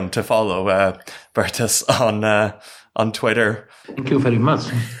everyone to follow Bertus on Twitter. Thank you very much.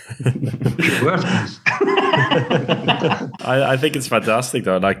 I think it's fantastic,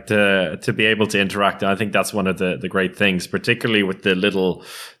 though, like to be able to interact. I think that's one of the great things, particularly with the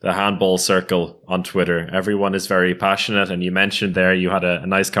handball circle on Twitter. Everyone is very passionate, and you mentioned there you had a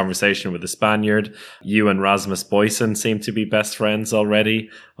nice conversation with a Spaniard. You and Rasmus Boysen seem to be best friends already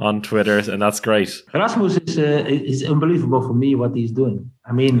on Twitter, and that's great. Rasmus is unbelievable for me what he's doing.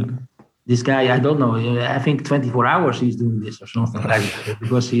 I mean, this guy, I don't know, I think 24 hours he's doing this or something like that,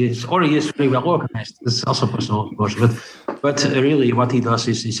 because he is very well organized. That's also possible, of course. But really what he does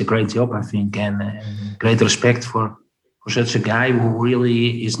is a great job, I think, and great respect for such a guy who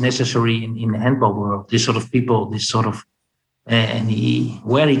really is necessary in the handball world. This sort of people, this sort of,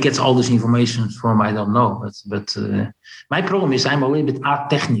 where he gets all this information from, I don't know. But my problem is I'm a little bit art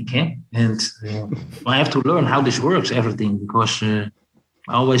technique, and I have to learn how this works, everything, because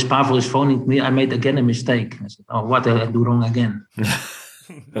always Pavel is phoning me. I made again a mistake. I said, "Oh, what did I do wrong again?"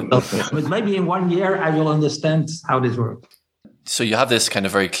 But maybe in 1 year I will understand how this works. So you have this kind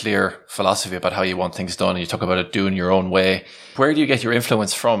of very clear philosophy about how you want things done, and you talk about it doing your own way. Where do you get your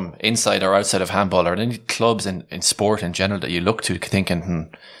influence from, inside or outside of handball? Are there any clubs in sport in general that you look to thinking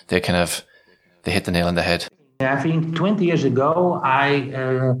they hit the nail on the head? Yeah, I think 20 years ago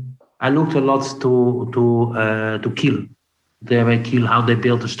I looked a lot to Kiel. Kiel, how they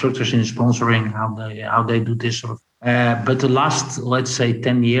build the structures in sponsoring, how they do this sort of. But the last, let's say,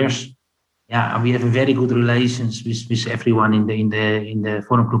 10 years, we have a very good relations with everyone in the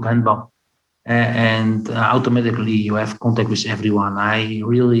Forum Club Handball, and automatically you have contact with everyone. I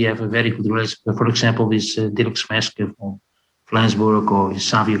really have a very good relationship, for example, with Dirk Smeske from Flensburg, or with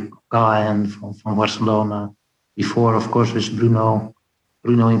Xavier Callahan from Barcelona. Before, of course, with Bruno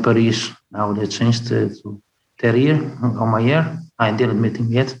in Paris. Now they changed to Terrier on my year. I didn't meet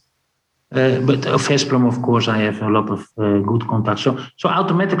him yet. But Veszprem, of course, I have a lot of good contacts. So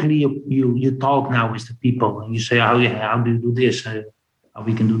automatically you talk now with the people, and you say, how do you do this? How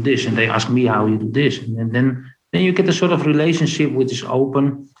we can do this? And they ask me how you do this. And then you get a sort of relationship which is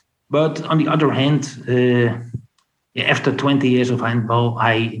open. But on the other hand, after 20 years of handball,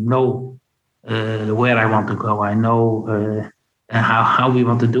 I know where I want to go. I know how we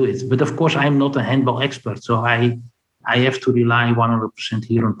want to do it. But of course, I'm not a handball expert, so I have to rely 100%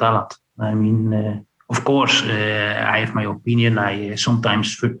 here on talent. I mean, of course, I have my opinion. I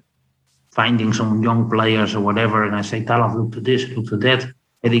sometimes finding some young players or whatever, and I say, talent, look to this, look to that.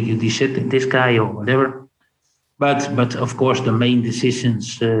 I think you decide this guy or whatever. But of course, the main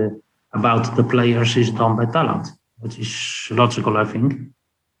decisions about the players is done by talent, which is logical, I think.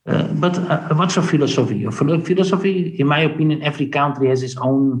 But what's a philosophy? A philosophy, in my opinion, every country has its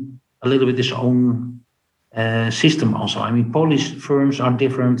own system also. I mean, Polish firms are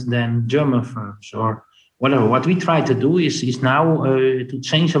different than German firms or whatever. What we try to do is now to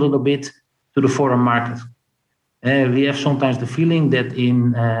change a little bit to the foreign market. We have sometimes the feeling that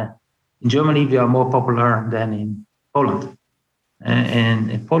in Germany we are more popular than in Poland.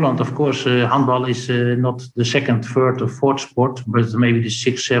 And in Poland, of course, handball is not the second, third, or fourth sport, but maybe the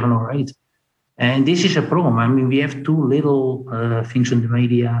 6, 7, or 8. And this is a problem. I mean, we have too little things in the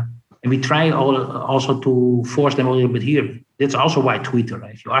media, and we try also to force them a little bit here. That's also why Twitter.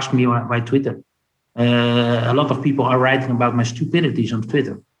 If you ask me why Twitter, a lot of people are writing about my stupidities on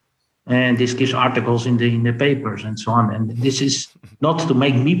Twitter, and this gives articles in the papers and so on. And this is not to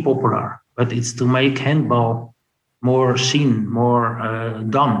make me popular, but it's to make handball more seen, more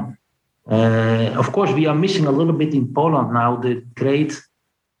done. Of course, we are missing a little bit in Poland now the great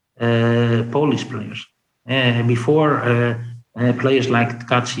Polish players. Before, players like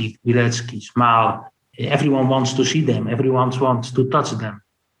Tkaczyk, Bilecki, Smal, everyone wants to see them. Everyone wants to touch them.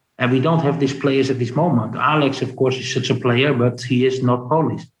 And we don't have these players at this moment. Alex, of course, is such a player, but he is not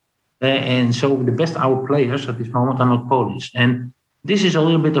Polish. And so the best our players at this moment are not Polish. And this is a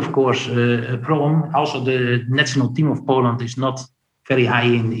little bit, of course, a problem. Also, the national team of Poland is not very high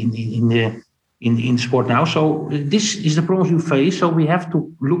in the sport now. So this is the problem you face. So we have to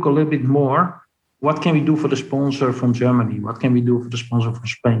look a little bit more. What can we do for the sponsor from Germany? What can we do for the sponsor from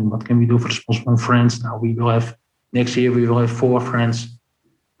Spain? What can we do for the sponsor from France? Now next year we will have 4 French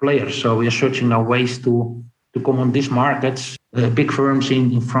players. So we are searching now ways to come on these markets. Big firms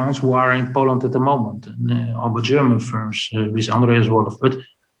in France who are in Poland at the moment, and also German firms with Andreas Wolf, but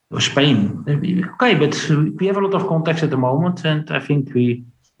Spain. Okay, but we have a lot of contacts at the moment, and I think we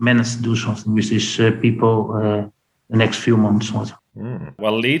managed to do something with these people the next few months.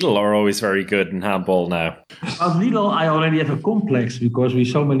 Well, Lidl are always very good in handball now. Well, Lidl, I already have a complex because we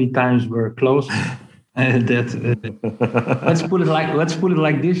so many times were close. Let's put it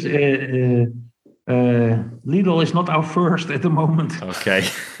like this. Lidl is not our first at the moment. Okay.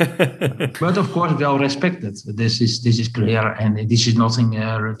 But of course, well respected. This is clear, and this is nothing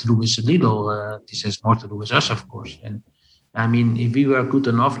to do with Lidl. This has more to do with us, of course. And I mean, if we were good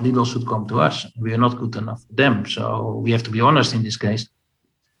enough, Lidl should come to us. We are not good enough for them, so we have to be honest in this case.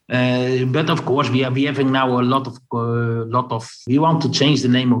 But of course, we are having now a lot of. We want to change the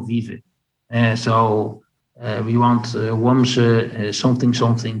name of Vive, so. We want Womse something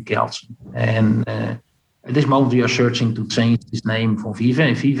Kelsen. And at this moment, we are searching to change this name for Vive.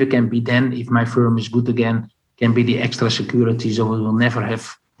 And Vive can be then, if my firm is good again, can be the extra security. So we will never have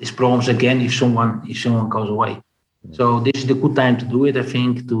these problems again if someone goes away. So this is the good time to do it, I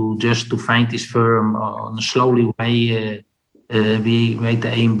think, to find this firm on a slowly way. We made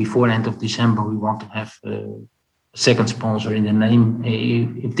the aim before the end of December. We want to have a second sponsor in the name.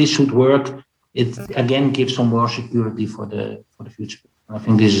 If this should work, it again gives some more security for the future. I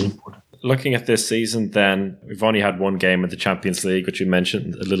think this is important. Looking at this season then, we've only had one game of the Champions League, which you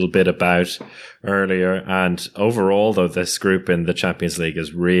mentioned a little bit about earlier. And overall, though, this group in the Champions League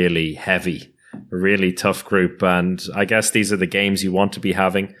is really heavy, a really tough group. And I guess these are the games you want to be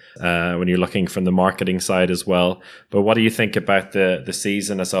having when you're looking from the marketing side as well. But what do you think about the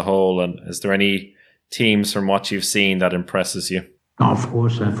season as a whole? And is there any teams from what you've seen that impresses you? Of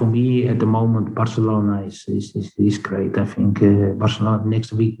course, for me at the moment, Barcelona is great. I think Barcelona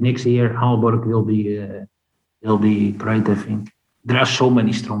next year, Aalborg will be great. I think there are so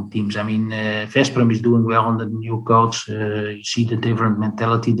many strong teams. I mean, Veszprem is doing well under the new coach. You see the different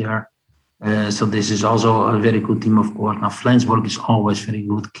mentality there. So this is also a very good team, of course. Now Flensburg is always very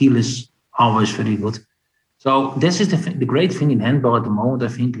good. Kiel is always very good. So this is the great thing in handball at the moment. I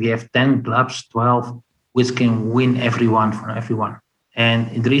think we have 10 clubs, 12, which can win everyone for everyone.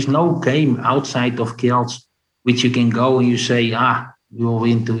 And there is no game outside of Kielce which you can go and you say, we will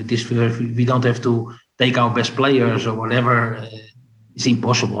win to this. We don't have to take our best players or whatever. It's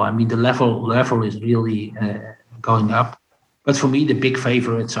impossible. I mean, the level is really going up. But for me, the big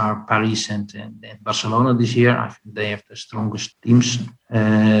favorites are Paris and Barcelona this year. I think they have the strongest teams.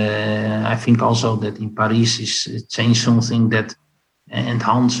 I think also that in Paris is changed something that. And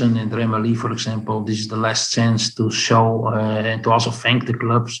Hansen and Remeli, for example, this is the last chance to show and to also thank the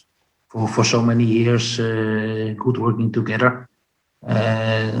clubs for so many years good working together.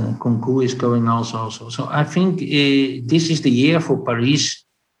 Concours is going also. So I think this is the year for Paris.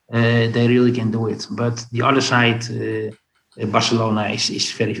 They really can do it. But the other side, Barcelona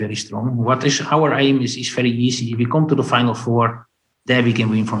is very, very strong. What is our aim is very easy. If we come to the Final Four, there we can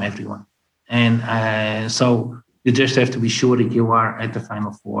win from everyone. And so you just have to be sure that you are at the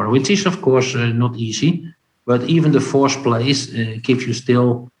Final Four, which is, of course, not easy. But even the fourth place gives you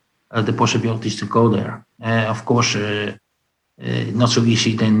still the possibilities to go there. Of course, not so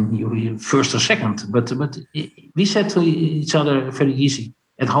easy then you first or second. But we said to each other very easy.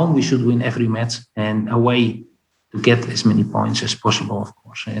 At home, we should win every match, and away to get as many points as possible, of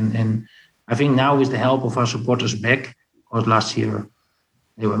course. And I think now with the help of our supporters back, because last year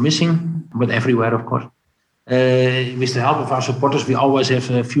they were missing, but everywhere, of course. With the help of our supporters, we always have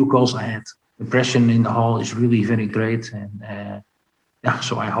a few goals ahead. The pressure in the hall is really very great, and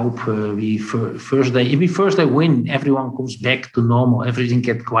so I hope if we first day win, everyone comes back to normal, everything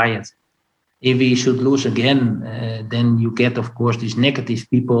gets quiet. If we should lose again, then you get, of course, these negative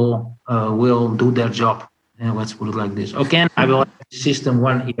people will do their job. Let's put it like this. Again, I will have the system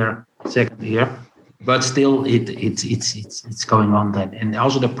 1 year, second year, but still it's going on then, and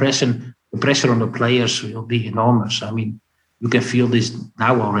also the pressure on the players will be enormous. I mean, you can feel this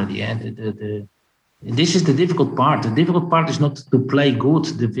now already. This is the difficult part. The difficult part is not to play good.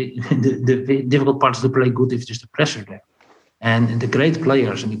 The difficult part is to play good if there's the pressure there. And the great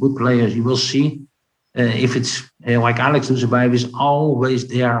players and the good players, you will see if it's like Alex Dusebaev is always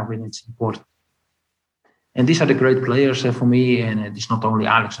there when it's important. And these are the great players for me. And it's not only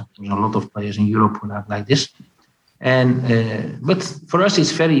Alex. There's a lot of players in Europe who are like this. And but for us,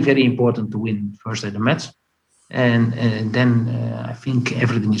 it's very, very important to win first at the match. And then I think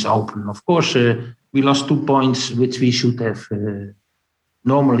everything is open. Of course, we lost 2 points, which we should have.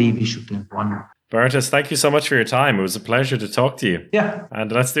 Normally, we should have won. Bertus, thank you so much for your time. It was a pleasure to talk to you. Yeah. And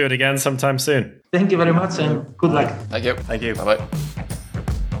let's do it again sometime soon. Thank you very much and good luck. Thank you. Thank you. Bye-bye.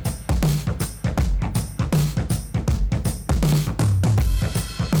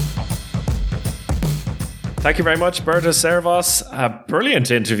 Thank you very much, Bertus Servos. A brilliant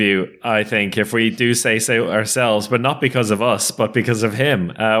interview, I think, if we do say so ourselves, but not because of us, but because of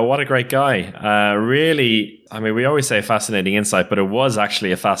him. What a great guy. Really, I mean, we always say fascinating insight, but it was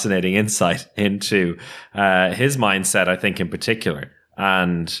actually a fascinating insight into his mindset, I think, in particular.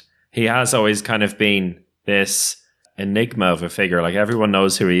 And he has always kind of been this enigma of a figure. Like, everyone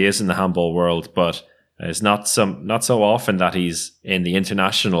knows who he is in the handball world, but it's not so often that he's in the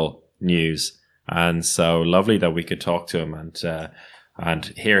international news. And so lovely that we could talk to him and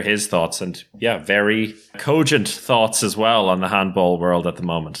hear his thoughts, and very cogent thoughts as well on the handball world at the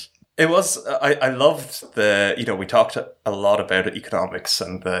moment. It was, I loved we talked a lot about economics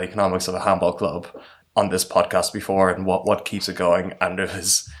and the economics of a handball club on this podcast before and what keeps it going. And it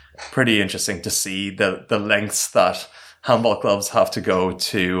was pretty interesting to see the lengths that handball clubs have to go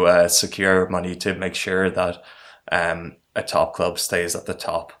to secure money to make sure that a top club stays at the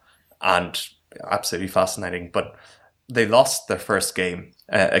top. And absolutely fascinating. But they lost their first game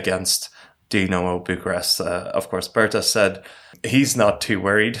against Dinamo Bucharest. Of course, Berta said he's not too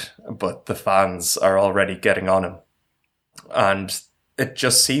worried, but the fans are already getting on him. And it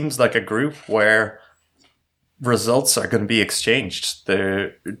just seems like a group where results are going to be exchanged.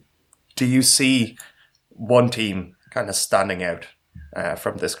 Do you see one team kind of standing out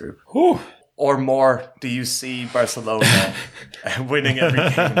from this group? Whew. Or more, do you see Barcelona winning every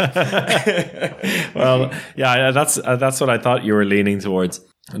game? Well, yeah, that's what I thought you were leaning towards.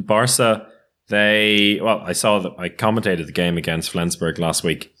 Barca, I commentated the game against Flensburg last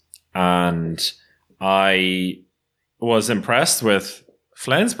week, and I was impressed with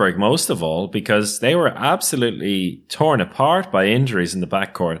Flensburg most of all because they were absolutely torn apart by injuries in the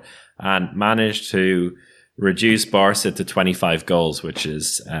backcourt and managed to reduce Barca to 25 goals, which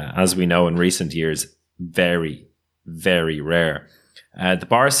is, as we know in recent years, very, very rare. The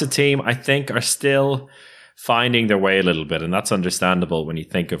Barca team, I think, are still finding their way a little bit, and that's understandable when you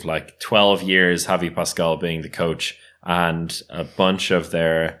think of like 12 years Javi Pascal being the coach and a bunch of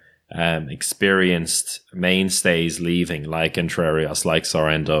their experienced mainstays leaving, like Entrerrios, like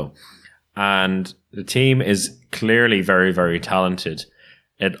Sorrento. And the team is clearly very, very talented.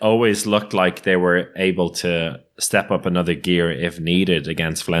 It always looked like they were able to step up another gear if needed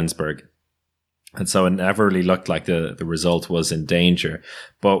against Flensburg. And so it never really looked like the result was in danger.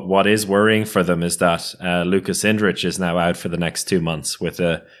 But what is worrying for them is that Lukas Indrich is now out for the next 2 months with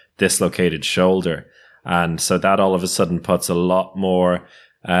a dislocated shoulder. And so that all of a sudden puts a lot more,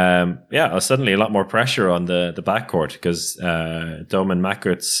 suddenly a lot more pressure on the backcourt because Domen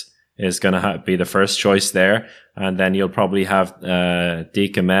Makuts is going to be the first choice there. And then you'll probably have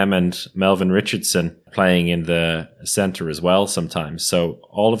Dika Mem and Melvin Richardson playing in the center as well sometimes. So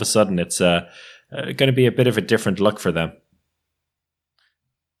all of a sudden it's going to be a bit of a different look for them.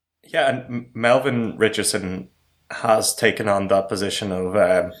 Yeah, and Melvin Richardson has taken on that position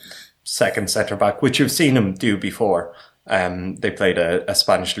of second centre back, which you've seen him do before. They played a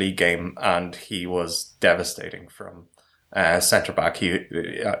Spanish league game and he was devastating from centre back.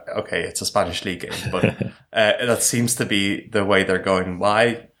 It's a Spanish league game, but that seems to be the way they're going.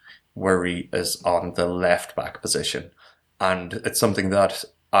 My worry is on the left back position, and it's something that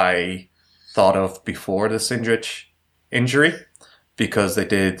I thought of before this Indrich injury because they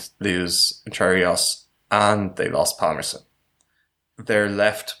did lose Charios and they lost Palmerson. They're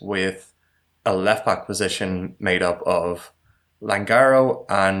left with a left back position made up of Langaro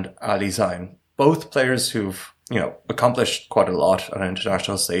and Ali Zayn, both players who've accomplished quite a lot on an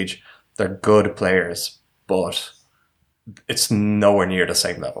international stage. They're good players, but it's nowhere near the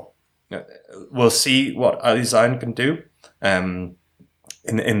same level. We'll see what Ali Zayn can do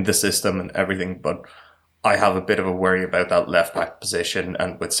in the system and everything, but I have a bit of a worry about that left back position,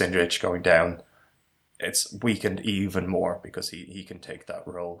 and with Sindrich going down, it's weakened even more because he can take that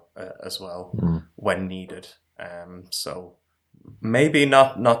role as well when needed. So maybe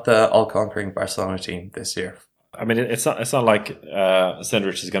not the all-conquering Barcelona team this year. I mean, it's not like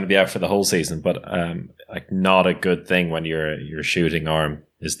Sindrich is going to be out for the whole season, but like not a good thing when your shooting arm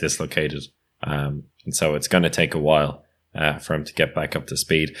is dislocated, and so it's going to take a while for him to get back up to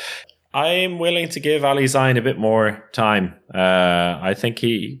speed. I'm willing to give Ali Zayn a bit more time. I think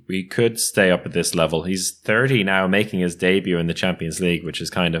we could stay up at this level. He's 30 now, making his debut in the Champions League, which is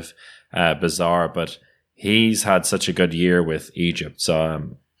kind of bizarre, but he's had such a good year with Egypt.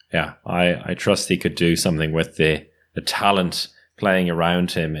 So yeah, I trust he could do something with the talent playing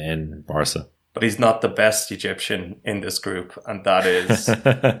around him in Barca. But he's not the best Egyptian in this group, and that is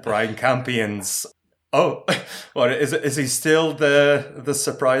Brian Campion's. Oh, what is he still the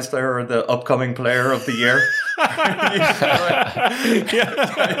surprise player or the upcoming player of the year?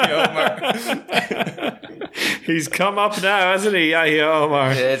 He's come up now, hasn't he? Yeah,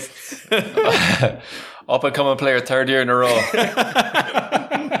 Omar. It's up and coming player, third year in a row.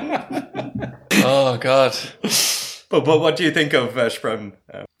 Oh God. But what do you think of Veszprem?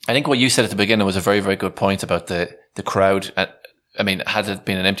 I think what you said at the beginning was a very, very good point about the crowd. I mean, had it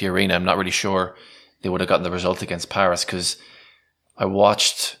been an empty arena, I'm not really sure they would have gotten the result against Paris, because I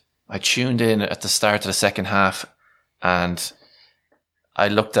tuned in at the start of the second half, and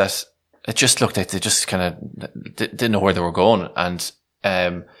it just looked like they just kind of didn't know where they were going. And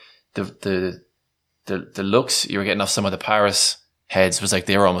the looks you were getting off some of the Paris heads was like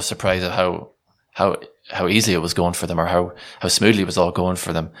they were almost surprised at how easy it was going for them, or how smoothly it was all going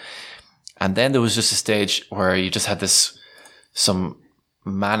for them. And then there was just a stage where you just had some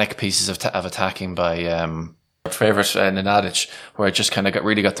manic pieces of attacking by favorite Nenadic, where it just kind of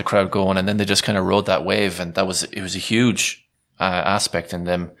really got the crowd going, and then they just kind of rode that wave, and it was a huge aspect in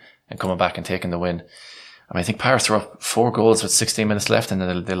them and coming back and taking the win. I mean, I think Paris were up 4 goals with 16 minutes left, and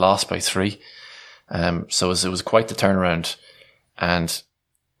then they lost by 3. So it was quite the turnaround, and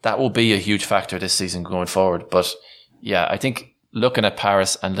that will be a huge factor this season going forward. But yeah, I think looking at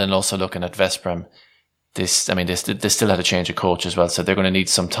Paris and then also looking at Veszprem, they still had a change of coach as well, so they're going to need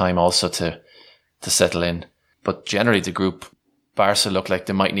some time also to settle in. But generally, the group, Barca look like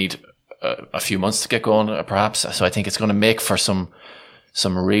they might need a few months to get going, perhaps. So I think it's going to make for some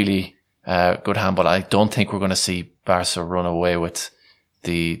really good handball. I don't think we're going to see Barca run away with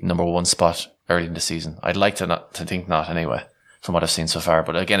the number 1 spot early in the season. I'd like to think not anyway, from what I've seen so far.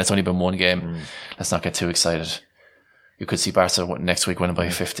 But again, it's only been 1 game. Let's not get too excited. You could see Barca next week winning by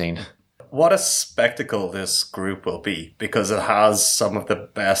 15. What a spectacle this group will be, because it has some of the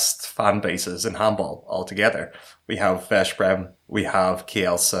best fan bases in handball altogether. We have Veszprem, we have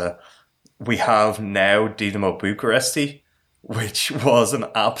Kielce, we have now Dinamo Bucharest, which was an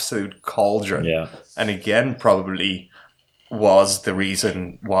absolute cauldron. Yeah. And again, probably was the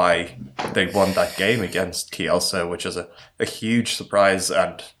reason why they won that game against Kielce, which is a huge surprise.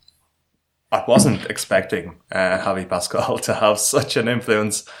 And I wasn't expecting Javi Pascual to have such an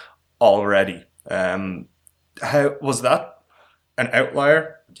influence already. How was that an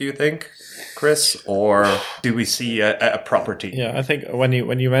outlier, do you think, Chris, or do we see a property? Yeah, I think when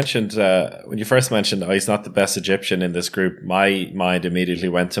you mentioned when you first mentioned he's not the best Egyptian in this group, my mind immediately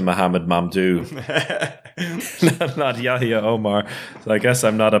went to Mohamed Mamdou, not Yahya Omar. So I guess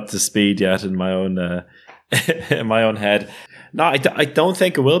I'm not up to speed yet in my own in my own head. No, I don't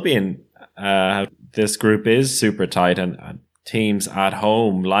think it will be. In this group is super tight, and teams at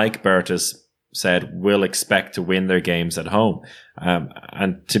home, like Bertus said, will expect to win their games at home.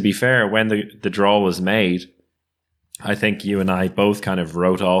 And to be fair, when the draw was made, I think you and I both kind of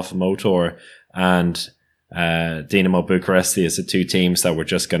wrote off Motor and Dinamo Bucharest as the 2 teams that were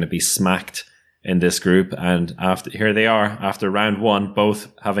just going to be smacked in this group. And here they are, after round 1,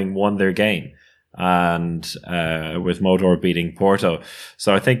 both having won their game, and with Motor beating Porto.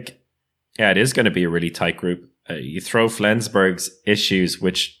 So I think, yeah, it is going to be a really tight group. You throw Flensburg's issues,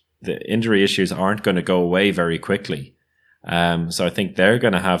 which the injury issues aren't going to go away very quickly. So I think they're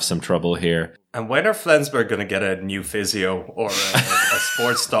going to have some trouble here. And when are Flensburg going to get a new physio or a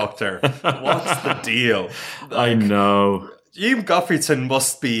sports doctor? What's the deal? I know. Jim Gottfriedson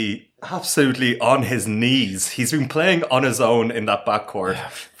must be absolutely on his knees. He's been playing on his own in that backcourt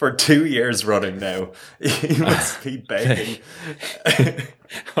for 2 years running now. He must be begging.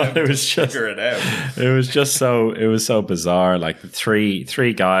 It was just figure it out. It was so bizarre. Like the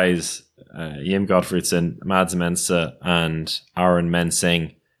three guys, Jim Gottfriedson, Mads Mensa, and Aaron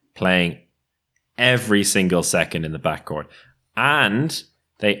Mensing, playing every single second in the backcourt, and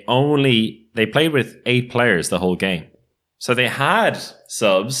they played with 8 players the whole game. So they had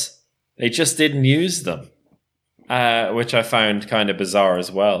subs, they just didn't use them, which I found kind of bizarre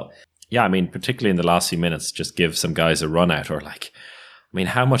as well. Yeah, I mean, particularly in the last few minutes, just give some guys a run out, or like, I mean,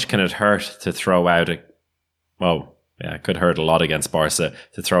 how much can it hurt to throw out well, yeah, it could hurt a lot against Barca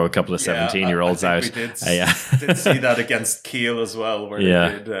to throw a couple of 17-year-olds out. We did see that against Kiel as well, where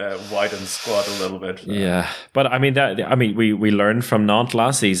they did widen the squad a little bit. Yeah, but I mean, we learned from Nantes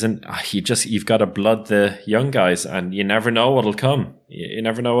last season. You've got to blood the young guys, and you never know what'll come. You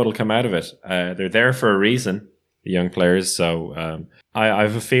never know what'll come out of it. They're there for a reason, the young players. So I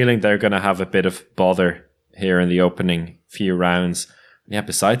have a feeling they're going to have a bit of bother here in the opening few rounds. Yeah,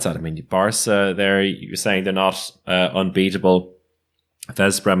 besides that, I mean, Barca there, you're saying they're not unbeatable.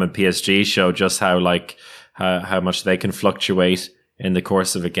 Veszprém and PSG show just how much they can fluctuate in the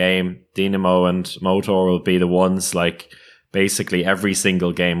course of a game. Dinamo and Motor will be the ones, like, basically every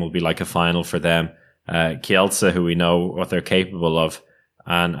single game will be like a final for them. Kielce, who we know what they're capable of,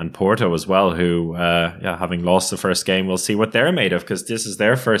 and Porto as well, who, having lost the first game, we'll see what they're made of, because this is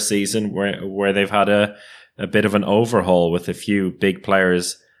their first season where they've had a bit of an overhaul with a few big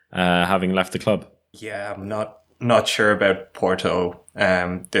players having left the club. Yeah, I'm not sure about Porto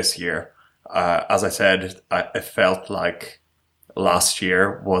this year. As I said, it felt like last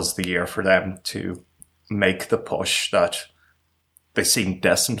year was the year for them to make the push that they seemed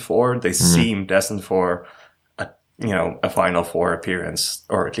destined for. They seemed destined for a Final Four appearance,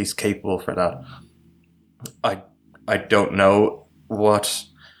 or at least capable for that. I don't know what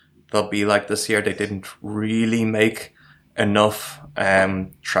they'll be like this year. They didn't really make enough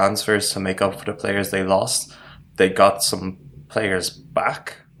transfers to make up for the players they lost. They got some players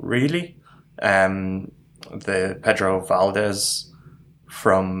back, really. The Pedro Valdez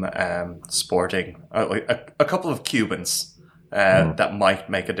from Sporting, a couple of Cubans that might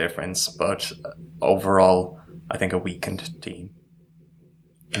make a difference, but overall, I think a weakened team.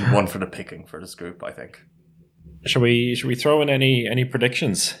 And one for the picking for this group, I think. Should we throw in any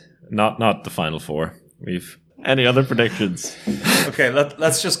predictions? Not the Final Four. We've any other predictions? Okay,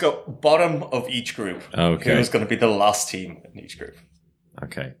 let's just go bottom of each group. Okay. Who's going to be the last team in each group?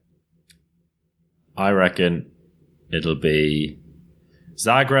 Okay. I reckon it'll be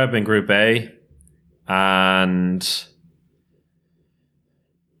Zagreb in Group A and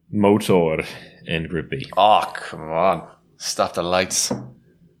Motor in Group B. Oh, come on. Stop the lights.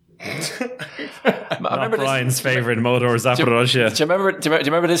 Not Brian's favourite, Motor Zaporozhye. Do you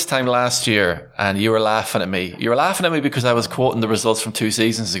remember this time last year and you were laughing at me? You were laughing at me because I was quoting the results from 2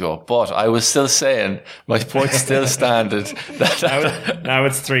 seasons ago, but I was still saying my point still standed. Now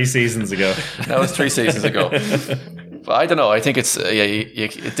it's 3 seasons ago. Now it's 3 seasons ago. But I don't know. I think it's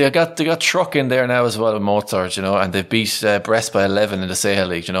they got Truck in there now as well with Mozart, and they beat Brest by 11 in the Sahel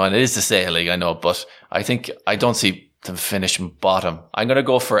League, and it is the Sahel League, I know, but I don't see them finishing bottom. I'm going to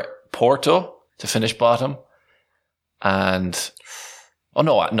go for Porto to finish bottom, and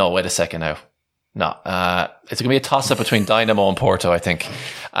wait a second now. No, it's going to be a toss-up between Dynamo and Porto, I think.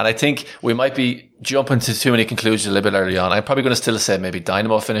 And I think we might be jumping to too many conclusions a little bit early on. I'm probably going to still say maybe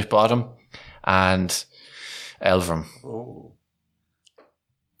Dynamo finish bottom and Elverum. Oh.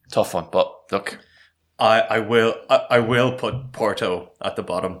 Tough one, but look. I will put Porto at the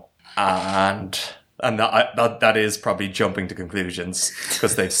bottom, and that is probably jumping to conclusions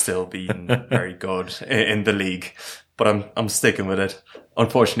because they've still been very good in the league. But I'm sticking with it.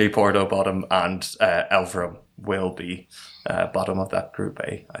 Unfortunately, Porto bottom and Elverum will be bottom of that Group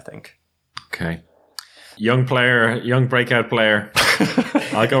A, I think. Okay. Young breakout player.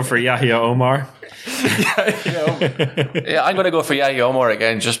 I'll go for Yahya Omar. Yeah, I'm going to go for Yahya Omar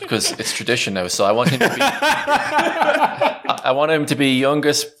again just because it's tradition now. So I want him to be I want him to be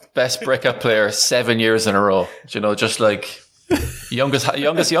youngest best breakout player 7 years in a row. Just like youngest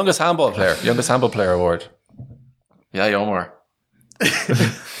handball player award. Yahya Omar.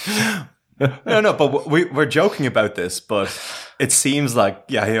 No, but we're joking about this, but it seems like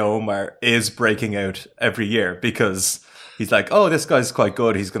Yahya Omar is breaking out every year because he's like, oh, this guy's quite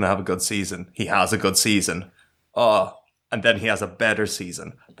good. He's going to have a good season. He has a good season. Oh, and then he has a better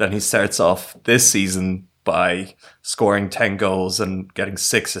season. Then he starts off this season by scoring 10 goals and getting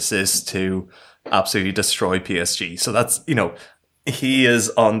 6 assists to absolutely destroy PSG. So that's, he is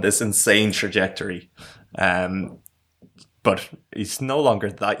on this insane trajectory. But he's no longer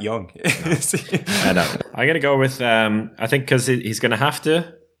that young. I know. I'm going to go with, I think because he's going to have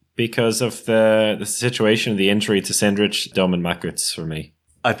to, because of the situation, the injury to Sindrich, Domen Makuc for me.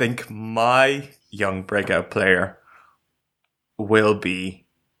 I think my young breakout player will be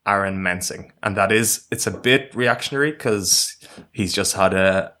Aaron Mensing. And it's a bit reactionary because he's just had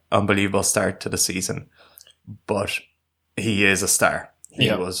an unbelievable start to the season. But he is a star.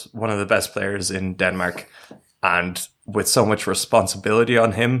 He was one of the best players in Denmark. And with so much responsibility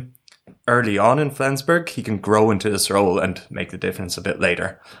on him early on in Flensburg, he can grow into this role and make the difference a bit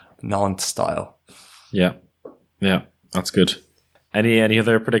later. Non-style. Yeah. Yeah, that's good. Any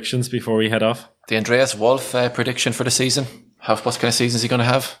other predictions before we head off? The Andreas Wolf prediction for the season. What kind of season is he going to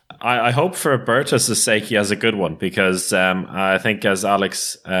have? I hope for Bertus' sake he has a good one, because I think, as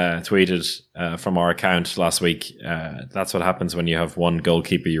Alex tweeted from our account last week, that's what happens when you have one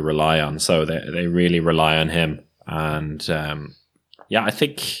goalkeeper you rely on. So they really rely on him. And I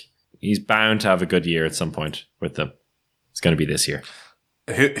think he's bound to have a good year at some point with them. It's going to be this year.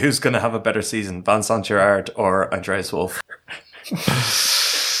 Who's going to have a better season, Vincent Gerard or Andreas Wolf?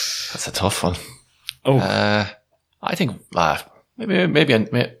 That's a tough one. Oh, I think maybe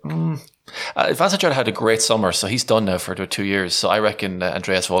Vincent Gerard had a great summer, so he's done now for 2 years. So I reckon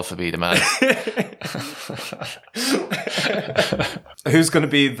Andreas Wolf will be the man. Who's going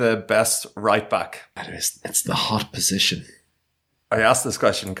to be the best right back? it's the hot position. I asked this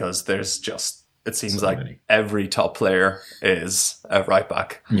question because it seems like every top player is a right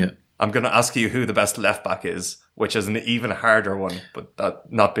back. Yeah. I'm going to ask you who the best left back is, which is an even harder one,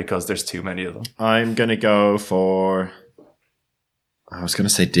 but not because there's too many of them. I'm going to go for... I was going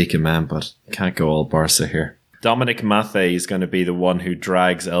to say Deacon Man, but can't go all Barca here. Dominic Mathé is going to be the one who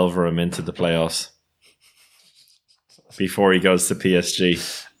drags Elverum into the playoffs before he goes to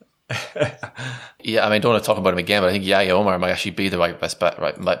PSG. Yeah, I mean, I don't want to talk about him again, but I think Yaya Omar might actually be the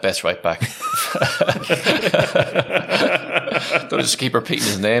best right back. Don't just keep repeating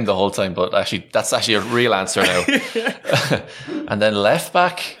his name the whole time, but actually, that's actually a real answer now. And then left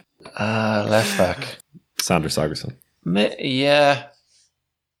back. Sander Sagerson. Yeah.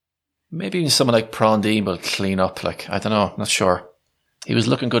 Maybe even someone like Prondine will clean up. I don't know. I'm not sure. He was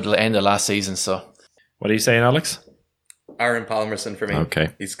looking good at the end of last season, so. What are you saying, Alex? Aaron Palmerson for me.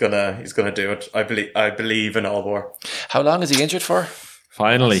 Okay. He's gonna do it. I believe in Albor. How long is he injured for?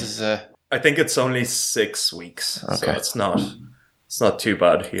 Finally. I think it's only 6 weeks. Okay. So it's not too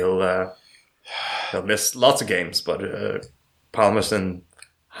bad. He'll miss lots of games, but Palmerson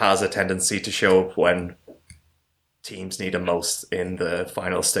has a tendency to show up when teams need him most in the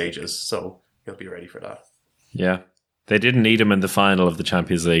final stages, so he'll be ready for that. Yeah. They didn't need him in the final of the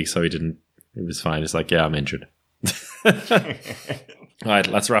Champions League, so he was fine. It's like, yeah, I'm injured. All right,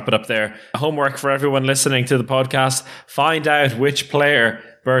 let's wrap it up there. Homework for everyone listening to the podcast: find out which player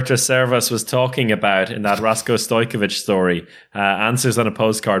Bertus Servas was talking about in that Rasko Stojkovic story. Answers on a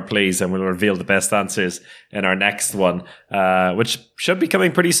postcard, please, and we'll reveal the best answers in our next one, which should be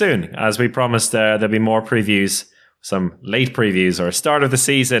coming pretty soon. As we promised, there'll be more previews, some late previews or start of the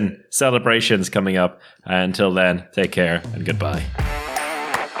season celebrations coming up. Until then, take care and goodbye.